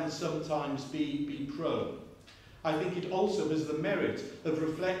position can sometimes be prone. I think it also has the merit of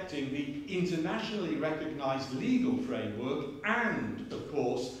reflecting the internationally recognised legal framework and, of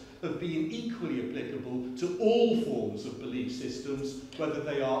course, being equally applicable to all forms of belief systems, whether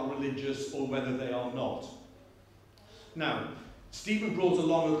they are religious or whether they are not. Now, Stephen brought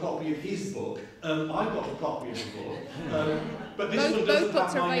along a copy of his book. I got a copy of the book, but this one doesn't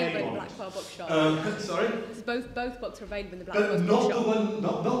have my name on it. Both books are available in the Blackwell Bookshop. Sorry? Both books are available in the Blackwell Bookshop. Not the one,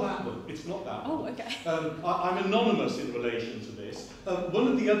 not that one. It's not that one. Oh, okay. I'm anonymous in relation to this. One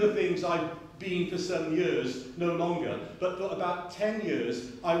of the other things I've been for some years, no longer, but for about 10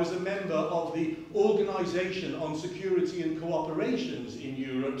 years, I was a member of the Organisation on Security and Cooperations in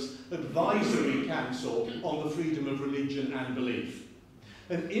Europe's Advisory Council on the Freedom of Religion and Belief.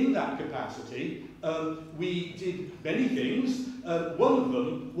 And in that capacity, we did many things. One of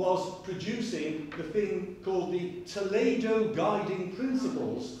them was producing the thing called the Toledo Guiding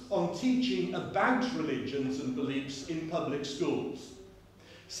Principles on teaching about religions and beliefs in public schools.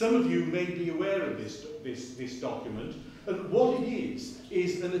 Some of you may be aware of this document, and what it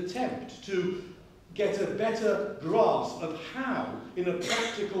is an attempt to get a better grasp of how, in a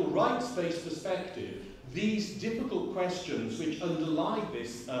practical rights-based perspective, these difficult questions which underlie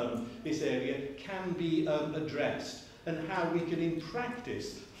this area can be addressed, and how we can in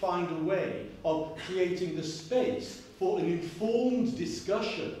practice find a way of creating the space for an informed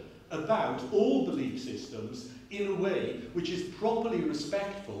discussion about all belief systems in a way which is properly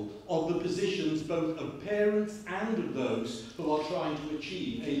respectful of the positions both of parents and of those who are trying to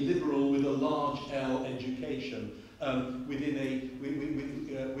achieve a liberal with a large L education within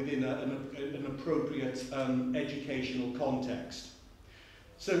an appropriate educational context.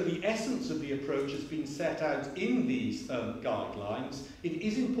 So the essence of the approach has been set out in these guidelines. It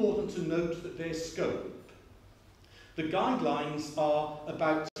is important to note that their scope. The guidelines are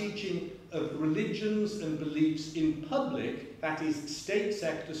about teaching of religions and beliefs in public, that is, state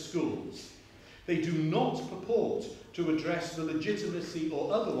sector schools. They do not purport to address the legitimacy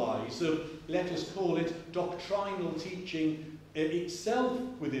or otherwise of, let us call it, doctrinal teaching itself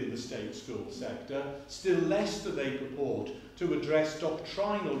within the state school sector. Still less do they purport to address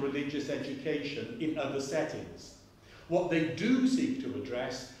doctrinal religious education in other settings. What they do seek to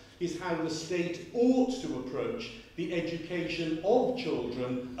address is how the state ought to approach the education of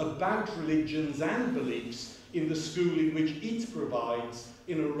children about religions and beliefs in the school in which it provides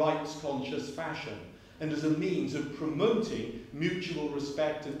in a rights-conscious fashion, and as a means of promoting mutual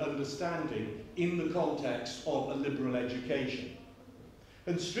respect and understanding in the context of a liberal education.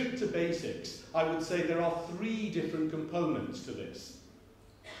 And strict to basics, I would say there are three different components to this.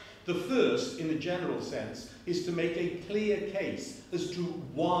 The first, in a general sense, is to make a clear case as to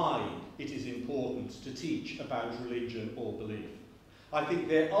why it is important to teach about religion or belief. I think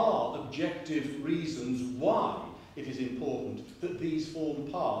there are objective reasons why it is important that these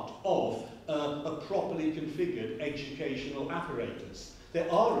form part of a properly configured educational apparatus.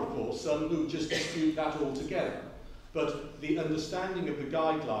 There are, of course, some who just dispute that altogether. But the understanding of the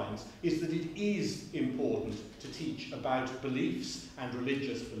guidelines is that it is important to teach about beliefs and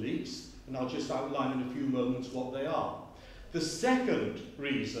religious beliefs, and I'll just outline in a few moments what they are. The second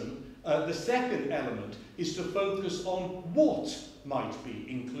reason, the second element, is to focus on what might be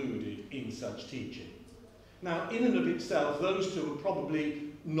included in such teaching. Now, in and of itself, those two are probably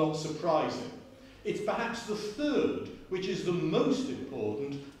not surprising. It's perhaps the third, which is the most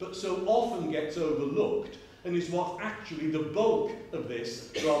important, but so often gets overlooked, and is what actually the bulk of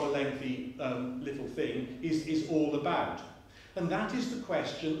this rather lengthy little thing is all about. And that is the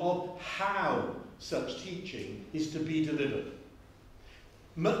question of how such teaching is to be delivered.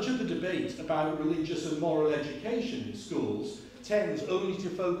 Much of the debate about religious and moral education in schools tends only to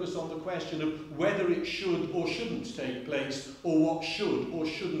focus on the question of whether it should or shouldn't take place, or what should or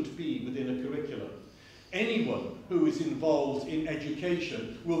shouldn't be within a curriculum. Anyone who is involved in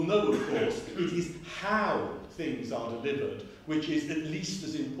education will know, of course, it is how things are delivered which is at least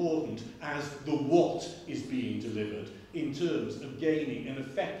as important as the what is being delivered in terms of gaining an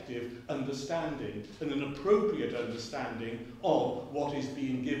effective understanding and an appropriate understanding of what is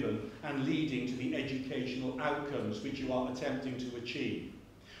being given and leading to the educational outcomes which you are attempting to achieve.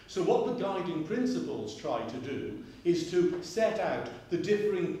 So what the guiding principles try to do is to set out the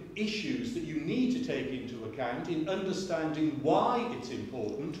differing issues that you need to take into account in understanding why it's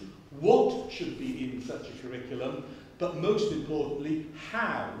important, what should be in such a curriculum, but most importantly,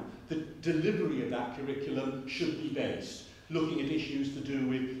 how the delivery of that curriculum should be based, looking at issues to do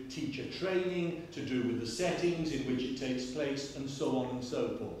with teacher training, to do with the settings in which it takes place, and so on and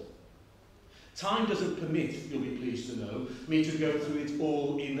so forth. Time doesn't permit, you'll be pleased to know, me to go through it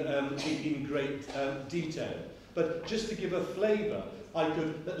all in great detail. But just to give a flavour, I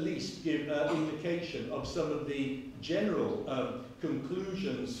could at least give an indication of some of the general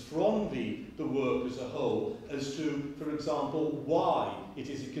conclusions from the work as a whole as to, for example, why it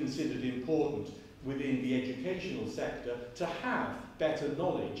is considered important within the educational sector to have better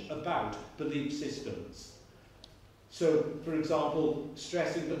knowledge about belief systems. So, for example,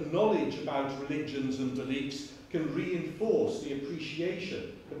 stressing that knowledge about religions and beliefs can reinforce the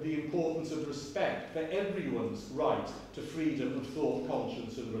appreciation of the importance of respect for everyone's right to freedom of thought,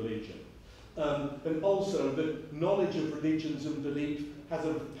 conscience and religion. And also that knowledge of religions and belief has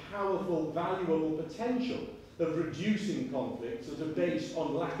a powerful, valuable potential of reducing conflicts that are based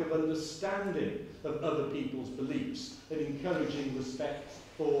on lack of understanding of other people's beliefs and encouraging respect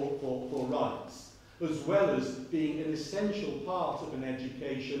for rights, as well as being an essential part of an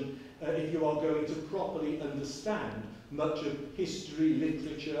education if you are going to properly understand much of history,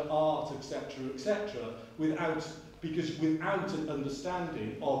 literature, art, etc., because without an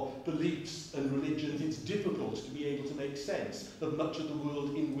understanding of beliefs and religions, it's difficult to be able to make sense of much of the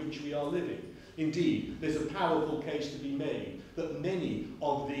world in which we are living. Indeed, there's a powerful case to be made that many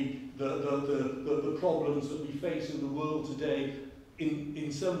of the problems that we face in the world today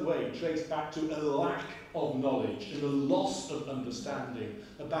in some way trace back to a lack of knowledge and a loss of understanding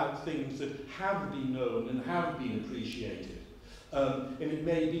about things that have been known and have been appreciated. And it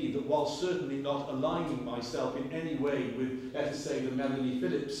may be that while certainly not aligning myself in any way with, let us say, the Melanie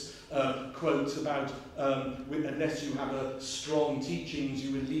Phillips quotes about unless you have a strong teachings,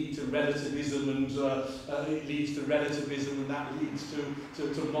 you will lead to relativism, and it leads to relativism, and that leads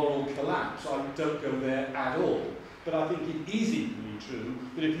to moral collapse. I don't go there at all. But I think it is equally true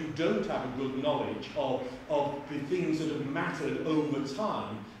that if you don't have a good knowledge of the things that have mattered over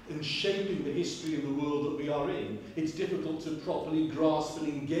time and shaping the history of the world that we are in, it's difficult to properly grasp and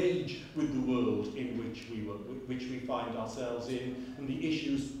engage with the world in which we find ourselves in and the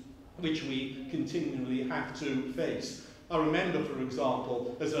issues which we continually have to face. I remember, for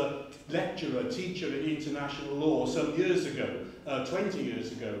example, as a lecturer, teacher in international law some years ago, 20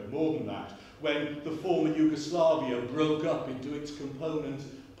 years ago, more than that, when the former Yugoslavia broke up into its component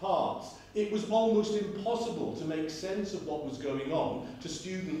parts. It was almost impossible to make sense of what was going on to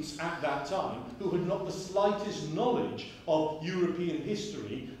students at that time who had not the slightest knowledge of European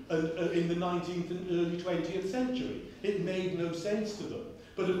history in the 19th and early 20th century. It made no sense to them.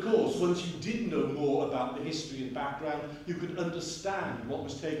 But of course, once you did know more about the history and background, you could understand what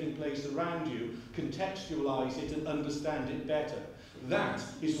was taking place around you, contextualise it and understand it better. That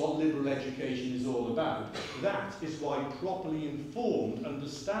is what liberal education is all about. That is why properly informed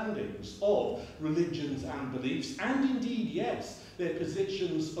understandings of religions and beliefs, and indeed, yes, their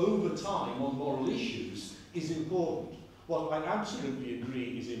positions over time on moral issues, is important. What I absolutely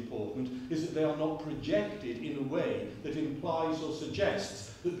agree is important is that they are not projected in a way that implies or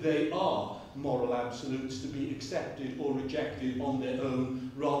suggests that they are moral absolutes to be accepted or rejected on their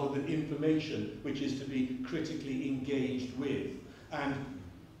own, rather than information which is to be critically engaged with. And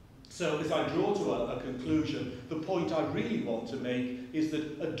so as I draw to a conclusion, the point I really want to make is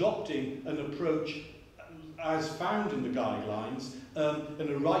that adopting an approach as found in the guidelines and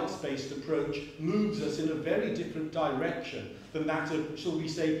a rights-based approach moves us in a very different direction than that of, shall we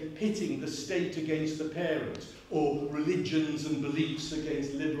say, pitting the state against the parent, or religions and beliefs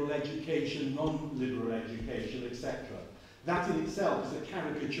against liberal education, non-liberal education, etc. That in itself is a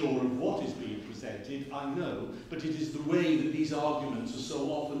caricature of what is being presented, I know, but it is the way that these arguments are so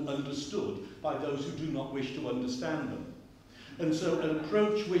often understood by those who do not wish to understand them. And so an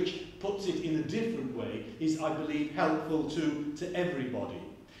approach which puts it in a different way is, I believe, helpful to everybody.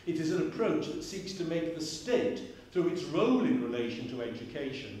 It is an approach that seeks to make the state, through its role in relation to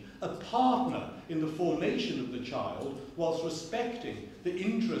education, a partner in the formation of the child, whilst respecting the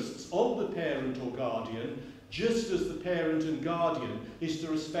interests of the parent or guardian, just as the parent and guardian is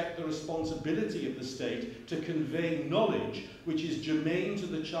to respect the responsibility of the state to convey knowledge which is germane to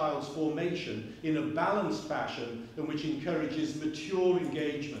the child's formation in a balanced fashion and which encourages mature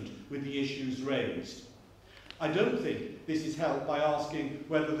engagement with the issues raised. I don't think this is helped by asking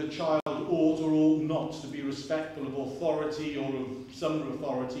whether the child ought or ought not to be respectful of authority or of some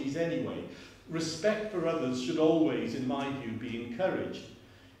authorities anyway. Respect for others should always, in my view, be encouraged.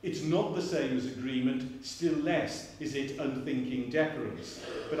 It's not the same as agreement, still less is it unthinking deference,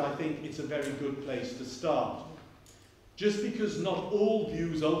 but I think it's a very good place to start. Just because not all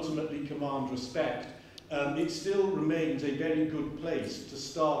views ultimately command respect, it still remains a very good place to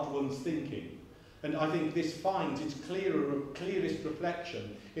start one's thinking. And I think this finds its clearest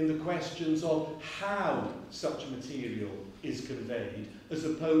reflection in the questions of how such material is conveyed, as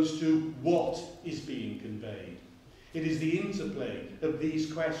opposed to what is being conveyed. It is the interplay of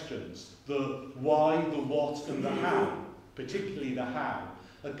these questions, the why, the what, and the how, particularly the how,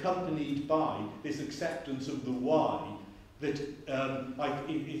 accompanied by this acceptance of the why, that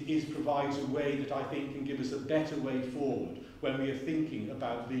provides a way that I think can give us a better way forward when we are thinking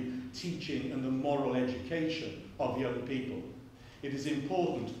about the teaching and the moral education of young people. It is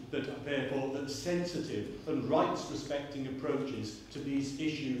important that, therefore, that sensitive and rights-respecting approaches to these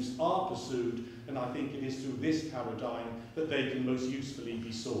issues are pursued, and I think it is through this paradigm that they can most usefully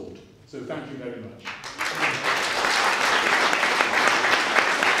be sought. So thank you very much.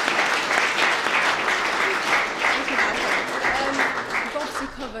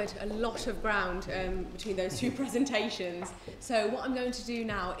 Covered a lot of ground between those two presentations. So what I'm going to do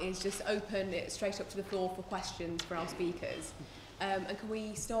now is just open it straight up to the floor for questions for our speakers. And can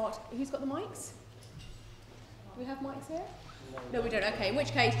we start? Who's got the mics? Do we have mics here? No, we don't. Okay, in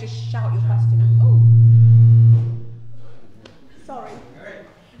which case, just shout your question. Oh, sorry. All right.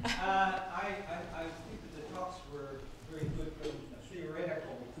 I think that the talks were very good from a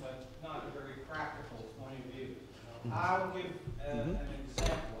theoretical, but not a very practical point of view. I'll give an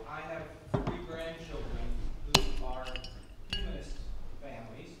example. I have 3 grandchildren who are humanist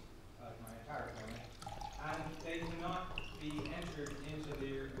families, my entire family, and they cannot be entered into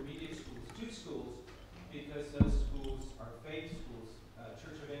their immediate schools, 2 schools, because those schools are faith schools,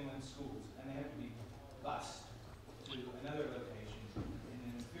 Church of England schools, and they have to be bused to another location in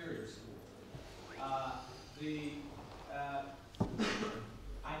an inferior school.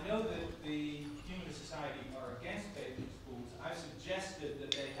 I know that the Humanist Society are against faith schools. I've suggested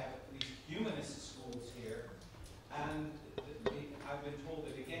that they have at least humanist schools here, and I've been told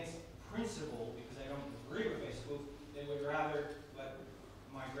that against principle, because I don't agree with faith schools, they would rather let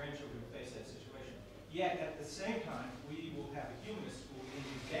my grandchildren face that situation. Yet, at the same time, we will have a humanist school in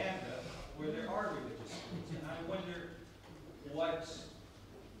Uganda where there are religious schools, and I wonder what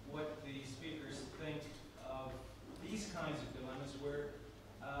the speakers think of these kinds of dilemmas where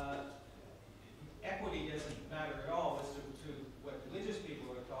equity doesn't matter at all as to what religious people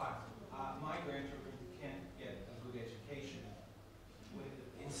are taught. My grandchildren can't get a good education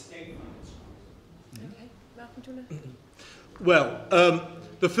in state-funded schools. Okay, Malcolm, do you want to? Well,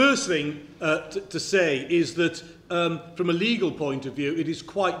 the first thing to say is that from a legal point of view, it is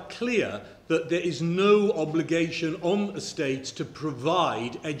quite clear that there is no obligation on a state to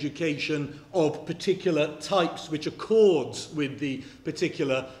provide education of particular types which accords with the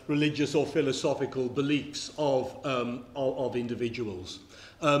particular religious or philosophical beliefs of individuals.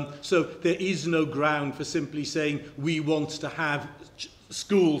 So there is no ground for simply saying we want to have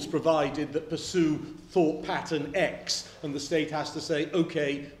schools provided that pursue thought pattern X, and the state has to say,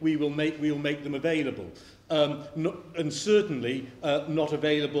 okay, we'll make them available. And certainly not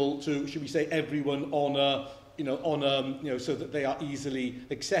available to, should we say, everyone so that they are easily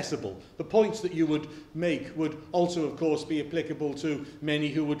accessible. The points that you would make would also, of course, be applicable to many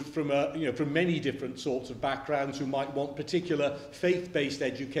who would, from many different sorts of backgrounds, who might want particular faith-based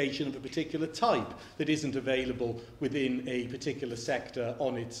education of a particular type that isn't available within a particular sector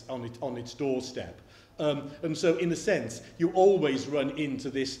on its doorstep. And so, in a sense, you always run into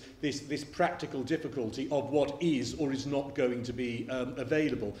this practical difficulty of what is or is not going to be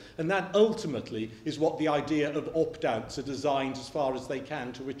available. And that ultimately is what the idea of opt-outs are designed as far as they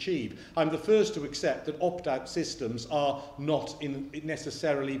can to achieve. I'm the first to accept that opt-out systems are not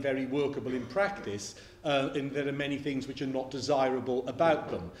necessarily very workable in practice, and there are many things which are not desirable about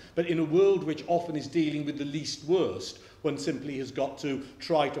them. But in a world which often is dealing with the least worst, one simply has got to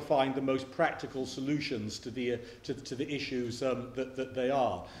try to find the most practical solutions to the issues that they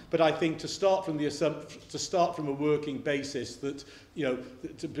are. But I think to start from a working basis that,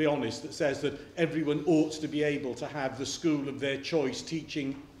 to be honest, that says that everyone ought to be able to have the school of their choice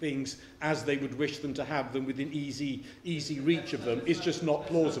teaching things as they would wish them to have them within easy reach of them is just not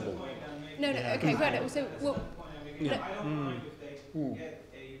plausible. No, okay, right. So, well, I don't mind if they get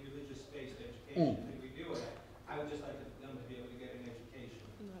a religious-based education. If we do it, I would just like them to be able to get an education.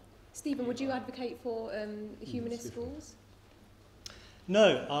 right. Stephen, would you advocate for humanist schools?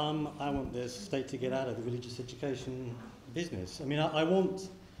 No, I want the state to get out of the religious education business. I mean,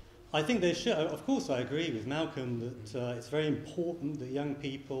 I think there should, of course I agree with Malcolm that it's very important that young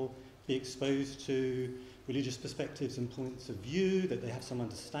people be exposed to religious perspectives and points of view, that they have some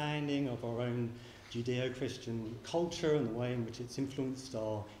understanding of our own Judeo-Christian culture and the way in which it's influenced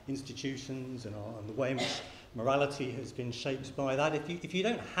our institutions and the way in which morality has been shaped by that. If you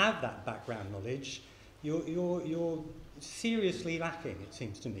don't have that background knowledge, you're seriously lacking, it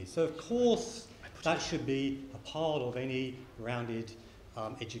seems to me. So of course that should be a part of any rounded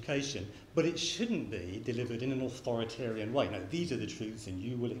education, but it shouldn't be delivered in an authoritarian way. No, these are the truths and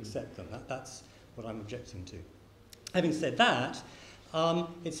you will accept them. That's what I'm objecting to. Having said that,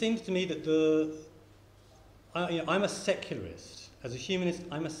 it seems to me that I'm a secularist. As a humanist,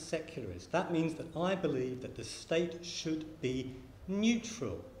 I'm a secularist. That means that I believe that the state should be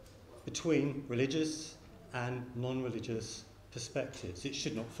neutral between religious and non-religious perspectives. It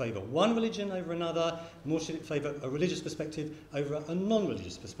should not favour one religion over another, nor should it favour a religious perspective over a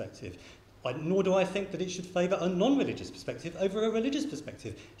non-religious perspective. Nor do I think that it should favour a non-religious perspective over a religious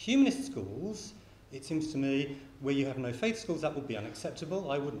perspective. Humanist schools, it seems to me, where you have no faith schools, that would be unacceptable.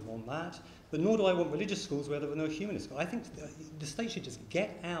 I wouldn't want that. But nor do I want religious schools where there are no humanist schools. I think the state should just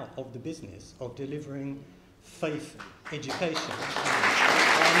get out of the business of delivering faith education.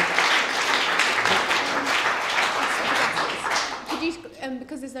 Could you,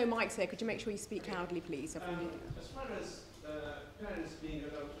 because there's no mics here, could you make sure you speak loudly, please? As far as parents being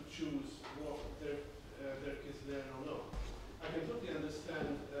allowed to choose what their kids learn or not, I can totally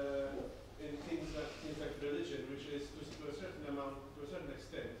understand in things like religion, which is to a certain amount, to a certain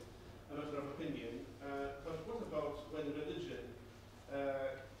extent, a matter of opinion. But what about when religion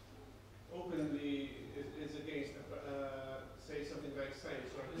openly is against, say, something like science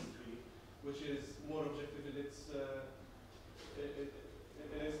or history, which is more objective in its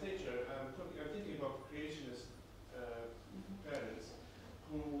nature? I'm thinking about creationist parents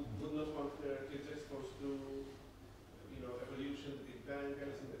who would not want their kids exposed to, evolution, the Big Bang,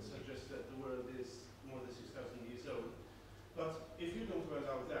 anything that suggests that the world is more than 6,000 years old. But if you don't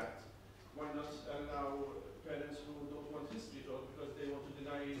allow that, why not allow parents who don't want history at all because they want to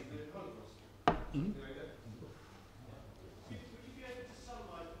deny the Holocaust? Something like that. Would you be able to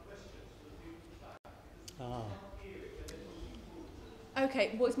summarize the questions for the people back?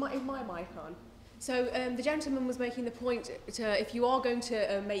 Okay, well, is my mic on? So the gentleman was making the point to, if you are going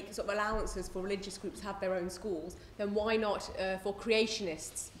to make sort of allowances for religious groups to have their own schools, then why not for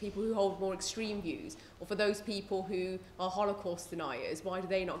creationists, people who hold more extreme views, or for those people who are Holocaust deniers, why do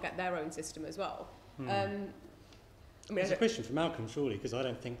they not get their own system as well? It's a question for Malcolm, surely, because I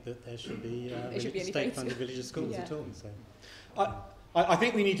don't think that there should be state-funded religious schools at all. So. I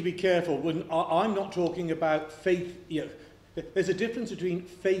think we need to be careful. When I'm not talking about faith. There's a difference between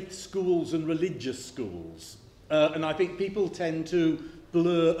faith schools and religious schools, and I think people tend to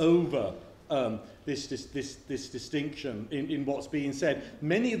blur over this distinction in what's being said.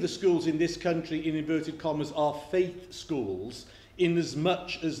 Many of the schools in this country, in inverted commas, are faith schools, in as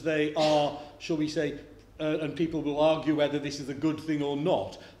much as they are, shall we say, and people will argue whether this is a good thing or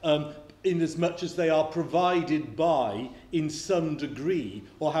not, in as much as they are provided by, in some degree,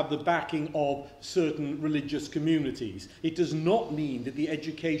 or have the backing of certain religious communities. It does not mean that the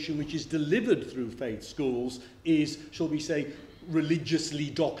education which is delivered through faith schools is, shall we say, religiously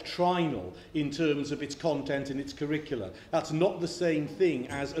doctrinal in terms of its content and its curricula. That's not the same thing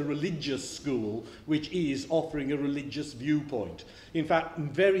as a religious school which is offering a religious viewpoint. In fact,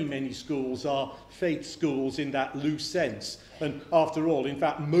 very many schools are faith schools in that loose sense. And after all, in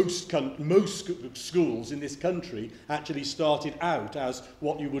fact, most schools in this country actually started out as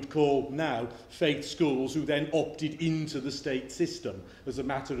what you would call now faith schools, who then opted into the state system as a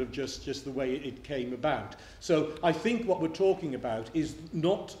matter of just the way it came about. So I think what we're talking about is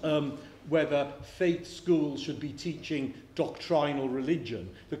not whether faith schools should be teaching doctrinal religion.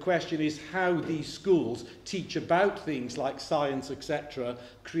 The question is how these schools teach about things like science, etc.,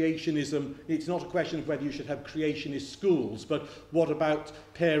 creationism. It's not a question of whether you should have creationist schools, but what about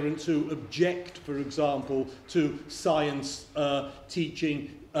parents who object, for example, to science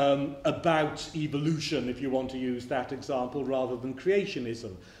teaching about evolution, if you want to use that example, rather than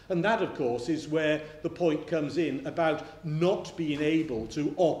creationism. And that, of course, is where the point comes in about not being able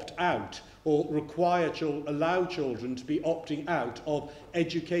to opt out or allow children to be opting out of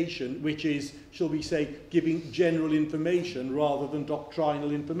education which is, shall we say, giving general information rather than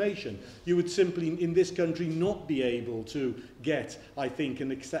doctrinal information. You would simply, in this country, not be able to get, I think,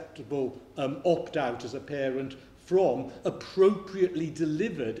 an acceptable opt-out as a parent from appropriately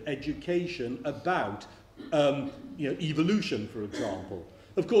delivered education about evolution, for example.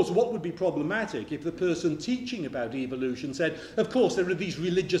 Of course, what would be problematic if the person teaching about evolution said, of course, there are these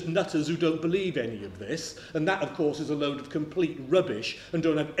religious nutters who don't believe any of this, and that, of course, is a load of complete rubbish and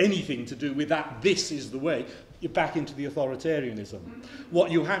don't have anything to do with that. This is the way. You're back into the authoritarianism.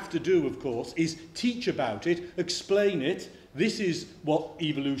 What you have to do, of course, is teach about it, explain it. This is what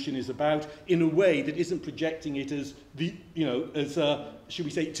evolution is about, in a way that isn't projecting it as should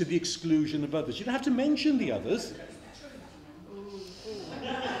we say, to the exclusion of others. You don't have to mention the others.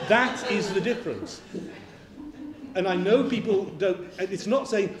 That is the difference. And I know people don't, and it's not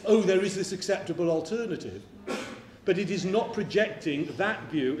saying, oh, there is this acceptable alternative, but it is not projecting that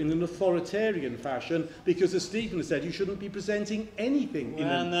view in an authoritarian fashion, because as Stephen has said, you shouldn't be presenting anything in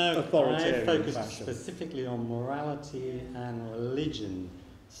an authoritarian I focus fashion. specifically on morality and religion.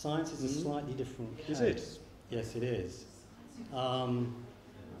 Science is a slightly different case. Is it? Yes, it is.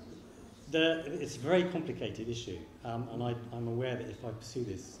 It's a very complicated issue, and I'm aware that if I pursue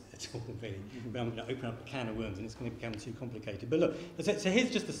this at all, really, I'm going to open up a can of worms and it's going to become too complicated. But look, so here's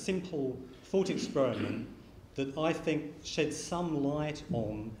just a simple thought experiment that I think sheds some light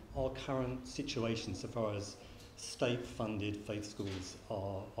on our current situation so far as state-funded faith schools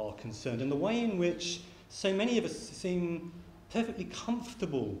are concerned, and the way in which so many of us seem perfectly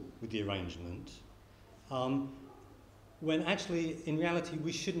comfortable with the arrangement, when actually, in reality,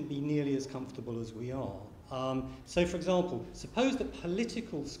 we shouldn't be nearly as comfortable as we are. So, for example, suppose that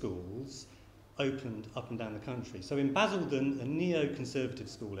political schools opened up and down the country. So in Basildon, a neo-conservative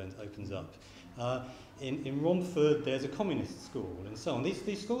school opens up. In Romford, there's a communist school, and so on.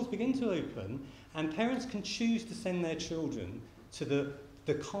 These schools begin to open, and parents can choose to send their children to the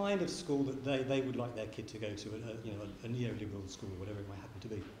kind of school that they would like their kid to go to, a neoliberal school, whatever it might happen to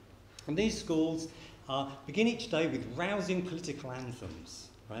be. And these schools begin each day with rousing political anthems,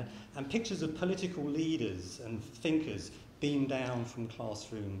 right? And pictures of political leaders and thinkers beam down from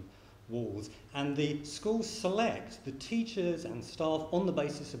classroom walls. And the schools select the teachers and staff on the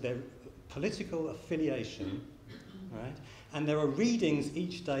basis of their political affiliation, right? And there are readings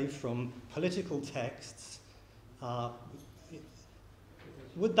each day from political texts.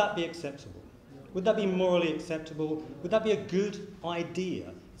 Would that be acceptable? Would that be morally acceptable? Would that be a good idea?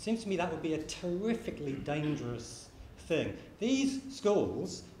 It seems to me that would be a terrifically dangerous thing. These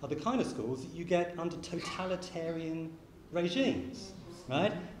schools are the kind of schools that you get under totalitarian regimes,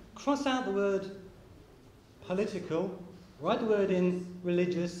 right? Cross out the word political, write the word in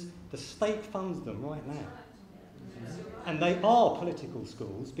religious. The state funds them right now. And they are political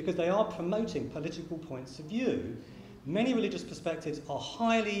schools because they are promoting political points of view. Many religious perspectives are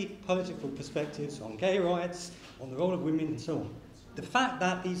highly political perspectives on gay rights, on the role of women, and so on. The fact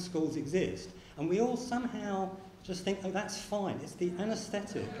that these schools exist, and we all somehow just think, oh, that's fine. It's the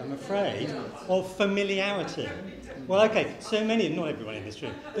anaesthetic, I'm afraid, of familiarity. Well, okay, so many, not everyone in this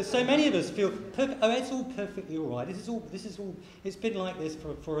room, but so many of us feel, it's all perfectly all right. This is all, it's been like this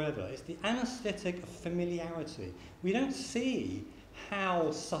for forever. It's the anaesthetic of familiarity. We don't see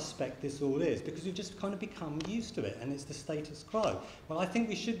how suspect this all is because we've just kind of become used to it, and it's the status quo. Well, I think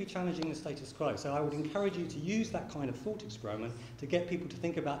we should be challenging the status quo, so I would encourage you to use that kind of thought experiment to get people to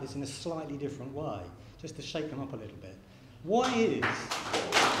think about this in a slightly different way, just to shake them up a little bit. What is...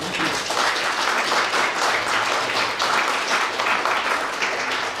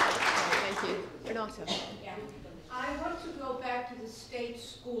 Thank you. Renata. Yeah. I want to go back to the state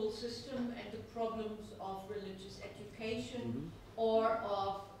school system and the problems of religious education or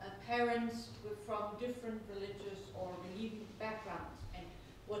of parents from different religious or believing backgrounds and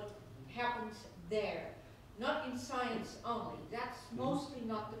what happens there. Not in science only. That's mostly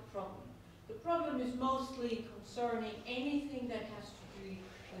not the problem. The problem is mostly concerning anything that has to do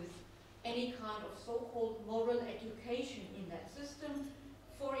with any kind of so-called moral education in that system.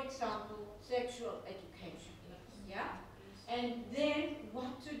 For example, sexual education. Yeah? And then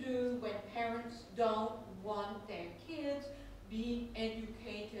what to do when parents don't want their kids being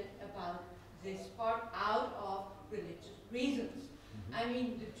educated about this part out of religious reasons. I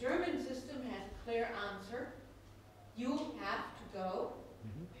mean, the German system has a clear answer. You have to go,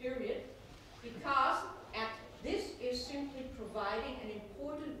 period, because this is simply providing an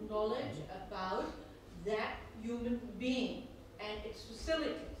important knowledge about that human being and its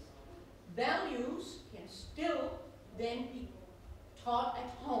facilities. Values can still then be taught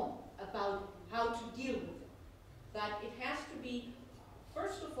at home about how to deal with it. But it has to be,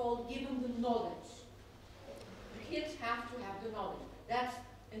 first of all, given the knowledge. The kids have to have the knowledge. That's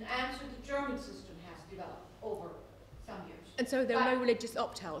an answer the German system has developed over some years. And so there are no religious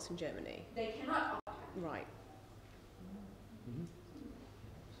opt-outs in Germany? They cannot opt out. Right.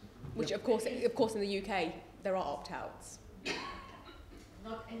 Which, of course, in the UK, there are opt-outs.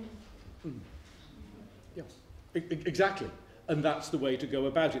 Not in... Yeah, exactly. And that's the way to go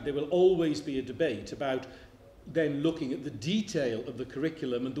about it. There will always be a debate about then looking at the detail of the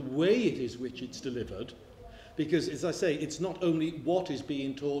curriculum and the way it is which it's delivered. Because, as I say, it's not only what is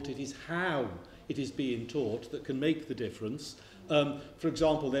being taught, it is how it is being taught that can make the difference. For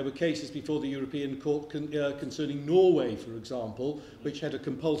example, there were cases before the European Court concerning Norway, for example, which had a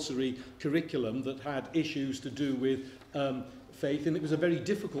compulsory curriculum that had issues to do with faith, and it was a very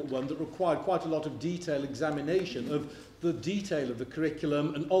difficult one that required quite a lot of detailed examination of the detail of the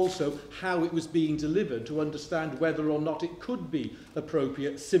curriculum and also how it was being delivered to understand whether or not it could be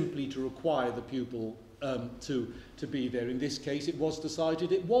appropriate simply to require the pupil to be there. In this case, it was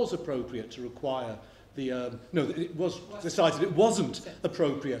decided it was appropriate to require it was decided it wasn't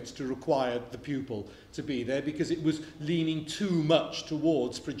appropriate to require the pupil to be there because it was leaning too much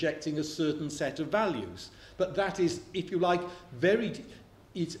towards projecting a certain set of values. But that is, if you like,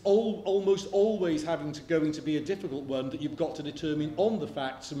 it's almost always going to be a difficult one that you've got to determine on the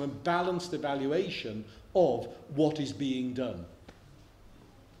facts from a balanced evaluation of what is being done.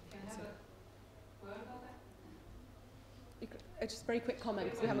 Can I have a word about that? Just a very quick comment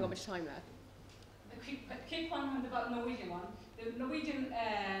because we haven't got much time left. A quick one about Norwegian one. The Norwegian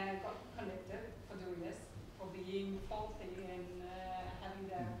got convicted for doing this, for being faulty in having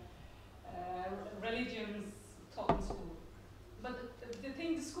their religions taught in school. But the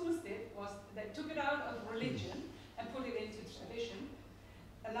thing the schools did was they took it out of religion and put it into tradition,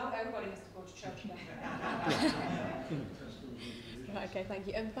 and now everybody has to go to church again. Okay, thank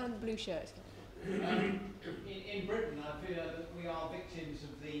you. And man in the blue shirt. In Britain, I fear that we are victims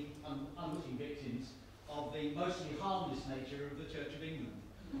of the, unwitting victims, of the mostly harmless nature of the Church of England.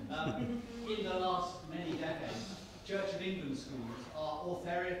 In the last many decades, Church of England schools are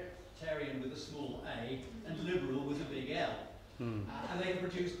authoritarian with a small a and liberal with a big L. And they've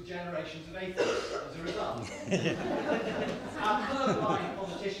produced generations of atheists as a result. Our third-line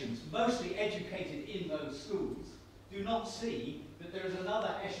politicians, mostly educated in those schools, do not see that there is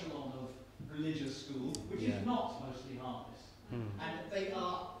another echelon of religious school, which is not mostly harmless. And they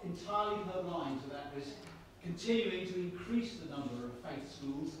are entirely blind to that risk, continuing to increase the number of faith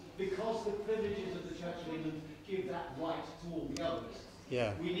schools because the privileges of the Church of England give that right to all the others.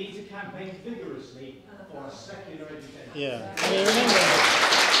 Yeah. We need to campaign vigorously for a secular education. Yeah. I mean, remember.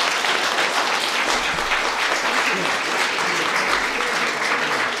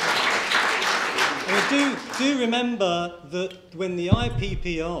 Do remember that when the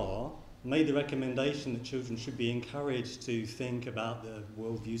IPPR made the recommendation that children should be encouraged to think about the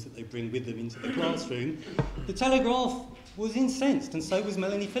worldviews that they bring with them into the classroom, the Telegraph was incensed, and so was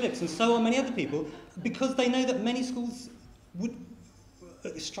Melanie Phillips, and so are many other people, because they know that many schools would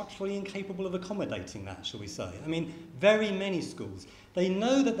structurally incapable of accommodating that, shall we say. I mean, very many schools. They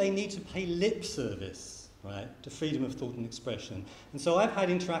know that they need to pay lip service, right, to freedom of thought and expression. And so I've had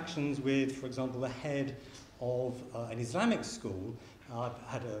interactions with, for example, the head of an Islamic school. I've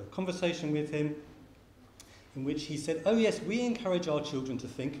had a conversation with him in which he said, oh yes, we encourage our children to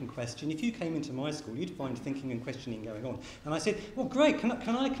think and question. If you came into my school, you'd find thinking and questioning going on. And I said, well, great, can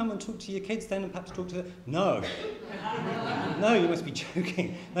I come and talk to your kids then and perhaps talk to them? No. No, you must be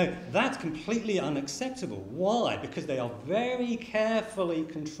joking. No, that's completely unacceptable. Why? Because they are very carefully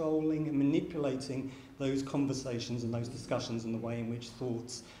controlling and manipulating those conversations and those discussions and the way in which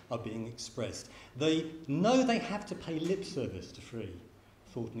thoughts are being expressed. They know they have to pay lip service to free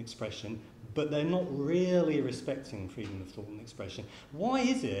thought and expression, but they're not really respecting freedom of thought and expression. Why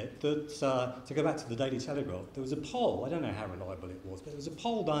is it that, to go back to the Daily Telegraph, there was a poll, I don't know how reliable it was, but there was a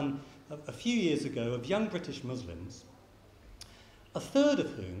poll done a few years ago of young British Muslims, a third of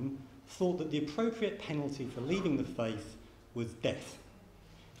whom thought that the appropriate penalty for leaving the faith was death.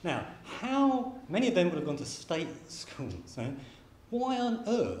 Now, how many of them would have gone to state schools? Eh? Why on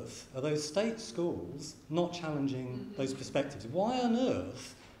earth are those state schools not challenging those perspectives? Why on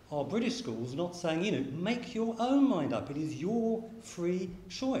earth are British schools not saying, you know, make your own mind up. It is your free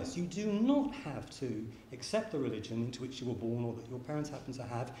choice. You do not have to accept the religion into which you were born or that your parents happen to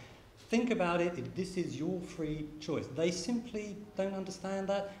have. Think about it. This is your free choice. They simply don't understand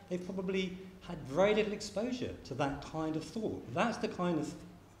that. They've probably had very little exposure to that kind of thought. That's the kind of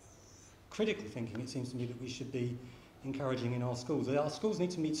critical thinking, it seems to me, that we should be encouraging in our schools. Our schools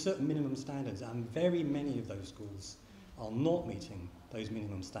need to meet certain minimum standards, and very many of those schools are not meeting those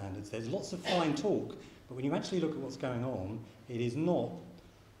minimum standards. There's lots of fine talk, but when you actually look at what's going on, it is not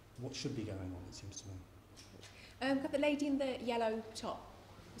what should be going on, it seems to me. Got the lady in the yellow top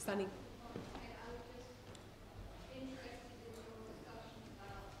standing.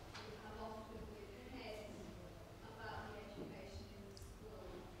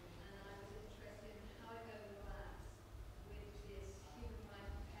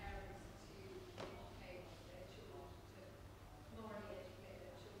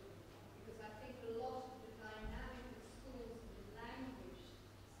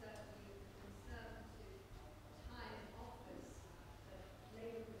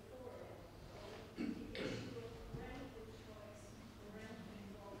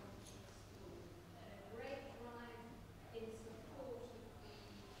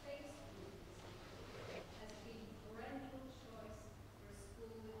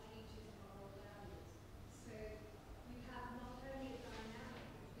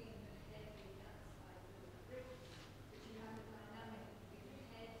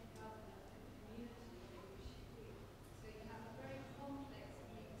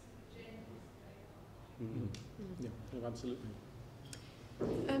 No, absolutely.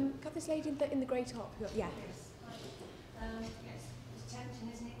 Got this lady in the grey top. Yeah. Yes. Yes. It's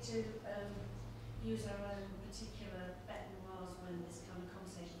tempting, isn't it, to use our own particular bête noires when this kind of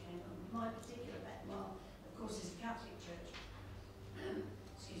conversation came up. My particular bête noire, of course, is a Catholic church.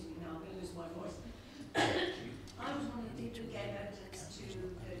 Excuse me, now I'm going to lose my voice. I was one of the people who gave evidence to the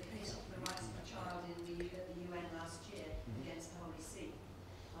Committee for the Rights of the Child at the UN last year against the Holy See.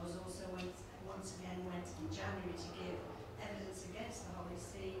 I was also once again went in January to give evidence against the Holy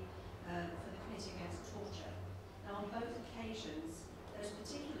See for the Committee Against Torture. Now, on both occasions, those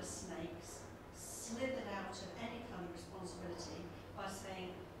particular snakes slithered out of any kind of responsibility by saying,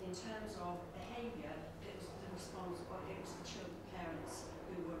 in terms of behaviour, it was the children parents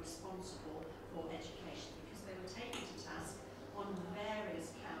who were responsible for education, because they were taken to task on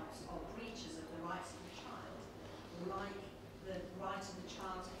various counts of breaches of the rights of the child, like the right of the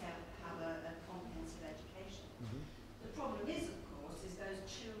child to have a comprehensive education. The problem is, of course, is those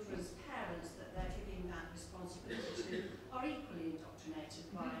children's parents that they're giving that responsibility to are equally indoctrinated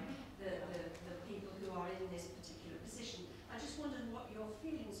by the people who are in this particular position. I just wondered what your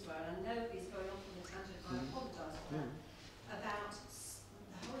feelings were, and I know it's going off on a tangent, I apologise for that, about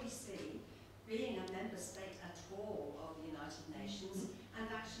the Holy See being a member state at all of the United Nations and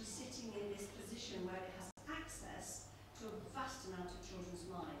actually sitting in this position where it has access to a vast amount of children's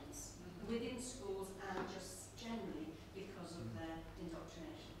minds within schools and just generally because of their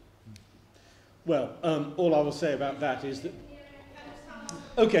indoctrination. Well, all I will say about that is that...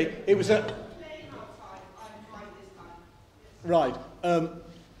 Okay, it was a... Right. Do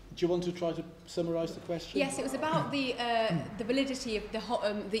you want to try to summarise the question? Yes, it was about the validity of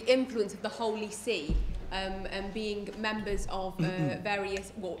the influence of the Holy See and being members of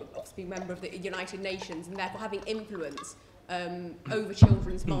various, well, obviously member of the United Nations, and therefore having influence over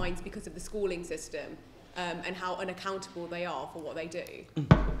children's minds because of the schooling system, and how unaccountable they are for what they do.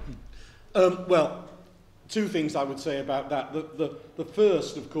 Well, two things I would say about that. The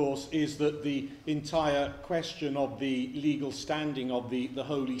first, of course, is that the entire question of the legal standing of the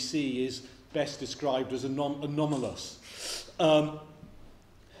Holy See is best described as anomalous.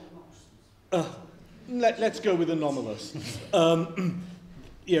 Let's go with anomalous. There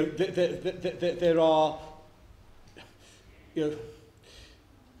are,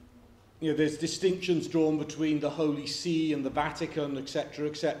 there's distinctions drawn between the Holy See and the Vatican, etc.,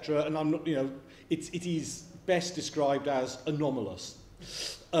 etc., and I'm not, it is best described as anomalous.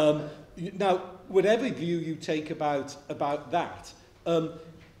 Now, whatever view you take about that,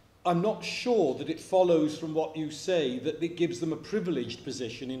 I'm not sure that it follows from what you say that it gives them a privileged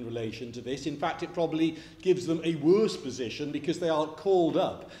position in relation to this. In fact, it probably gives them a worse position because they are called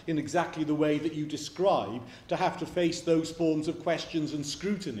up in exactly the way that you describe to have to face those forms of questions and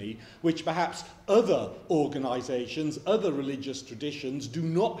scrutiny which perhaps other organisations, other religious traditions do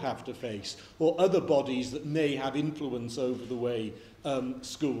not have to face, or other bodies that may have influence over the way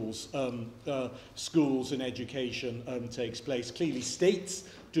schools and education takes place. Clearly, states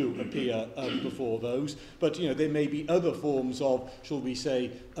do appear before those, but there may be other forms of, shall we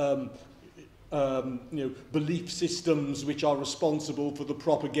say, belief systems which are responsible for the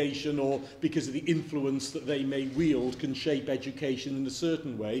propagation, or because of the influence that they may wield, can shape education in a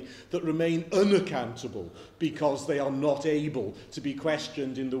certain way, that remain unaccountable because they are not able to be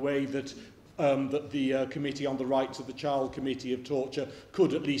questioned in the way that the Committee on the Rights of the Child Committee of Torture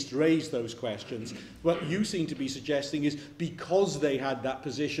could at least raise those questions. What you seem to be suggesting is because they had that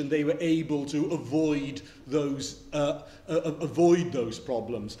position, they were able to avoid those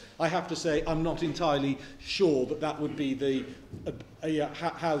problems. I have to say, I'm not entirely sure that that would be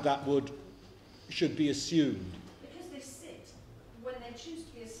how that should be assumed. Because they sit, when they choose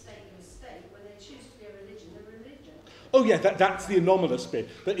to be a state, they're a state. When they choose to be a religion, they're a religion. Oh yeah, that's the anomalous bit.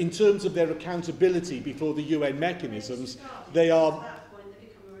 But in terms of their accountability before the UN mechanisms, they are... At that point, they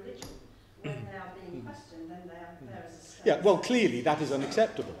become a religion. When they are being questioned, then they are there as a state. Yeah, well, clearly that is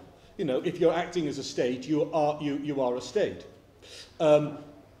unacceptable. If you're acting as a state, you are a state. No,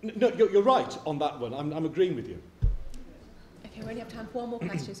 you're right on that one. I'm agreeing with you. Okay, we only have time for one more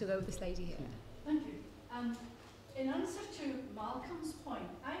question, so we'll go with this lady here. Thank you. In answer to Malcolm's point,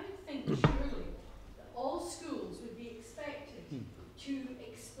 I would think surely that all schools would be expected to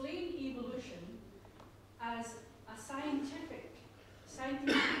explain evolution as a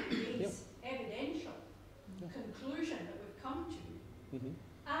scientific-based, evidential conclusion that we've come to,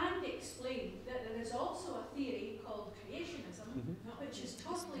 and explain that there is also a theory called creationism, which is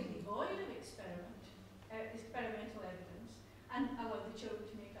totally devoid of experimental evidence, and allow the children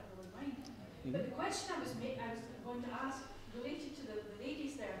to make up their own mind. But the question I was going to ask, related to the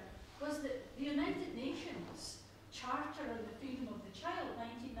ladies there, was that the United Nations Charter on the Freedom of the Child,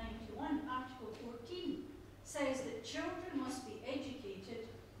 1991, Article 14, says that children must be educated,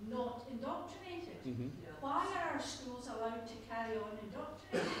 not indoctrinated. Why are our schools allowed to carry on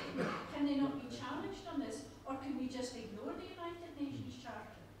indoctrinating? Can they not be challenged on this, or can we just ignore the United Nations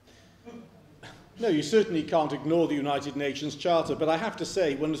Charter? No, you certainly can't ignore the United Nations Charter, but I have to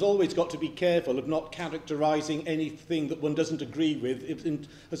say one has always got to be careful of not characterising anything that one doesn't agree with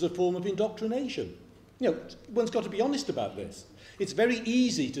as a form of indoctrination. You know, one's got to be honest about this. It's very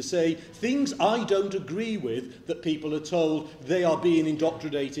easy to say things I don't agree with that people are told they are being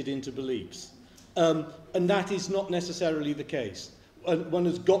indoctrinated into beliefs. And that is not necessarily the case. And one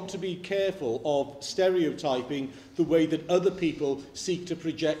has got to be careful of stereotyping the way that other people seek to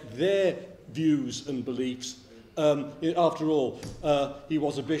project their views and beliefs. After all, he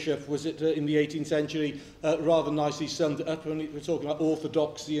was a bishop, was it, in the 18th century, rather nicely summed it up when we were talking about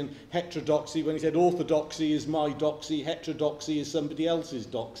orthodoxy and heterodoxy, when he said orthodoxy is my doxy, heterodoxy is somebody else's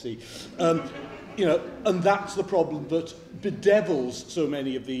doxy. You know, and that's the problem that bedevils so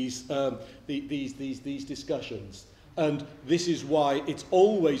many of these discussions. And this is why it's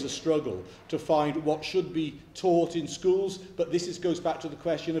always a struggle to find what should be taught in schools, but this goes back to the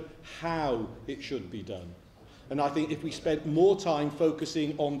question of how it should be done. And I think if we spent more time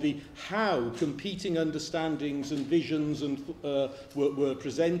focusing on the how competing understandings and visions and were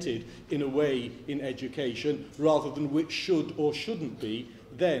presented in a way in education, rather than which should or shouldn't be,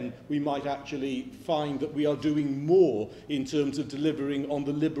 then we might actually find that we are doing more in terms of delivering on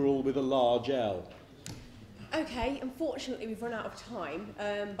the liberal with a large L. Okay, unfortunately we've run out of time,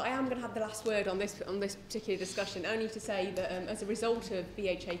 but I am going to have the last word on this particular discussion, only to say that as a result of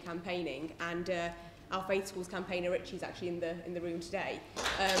BHA campaigning and our Faith Schools campaigner Richie's actually in the room today.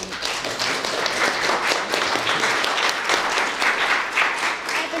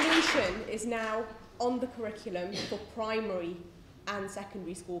 Evolution is now on the curriculum for primary and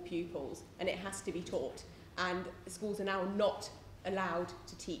secondary school pupils, and it has to be taught. And the schools are now not allowed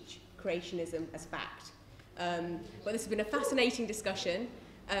to teach creationism as fact. But this has been a fascinating discussion.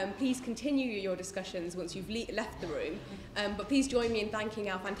 Please continue your discussions once you've left the room, but please join me in thanking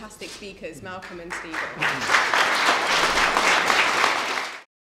our fantastic speakers, Malcolm and Stephen.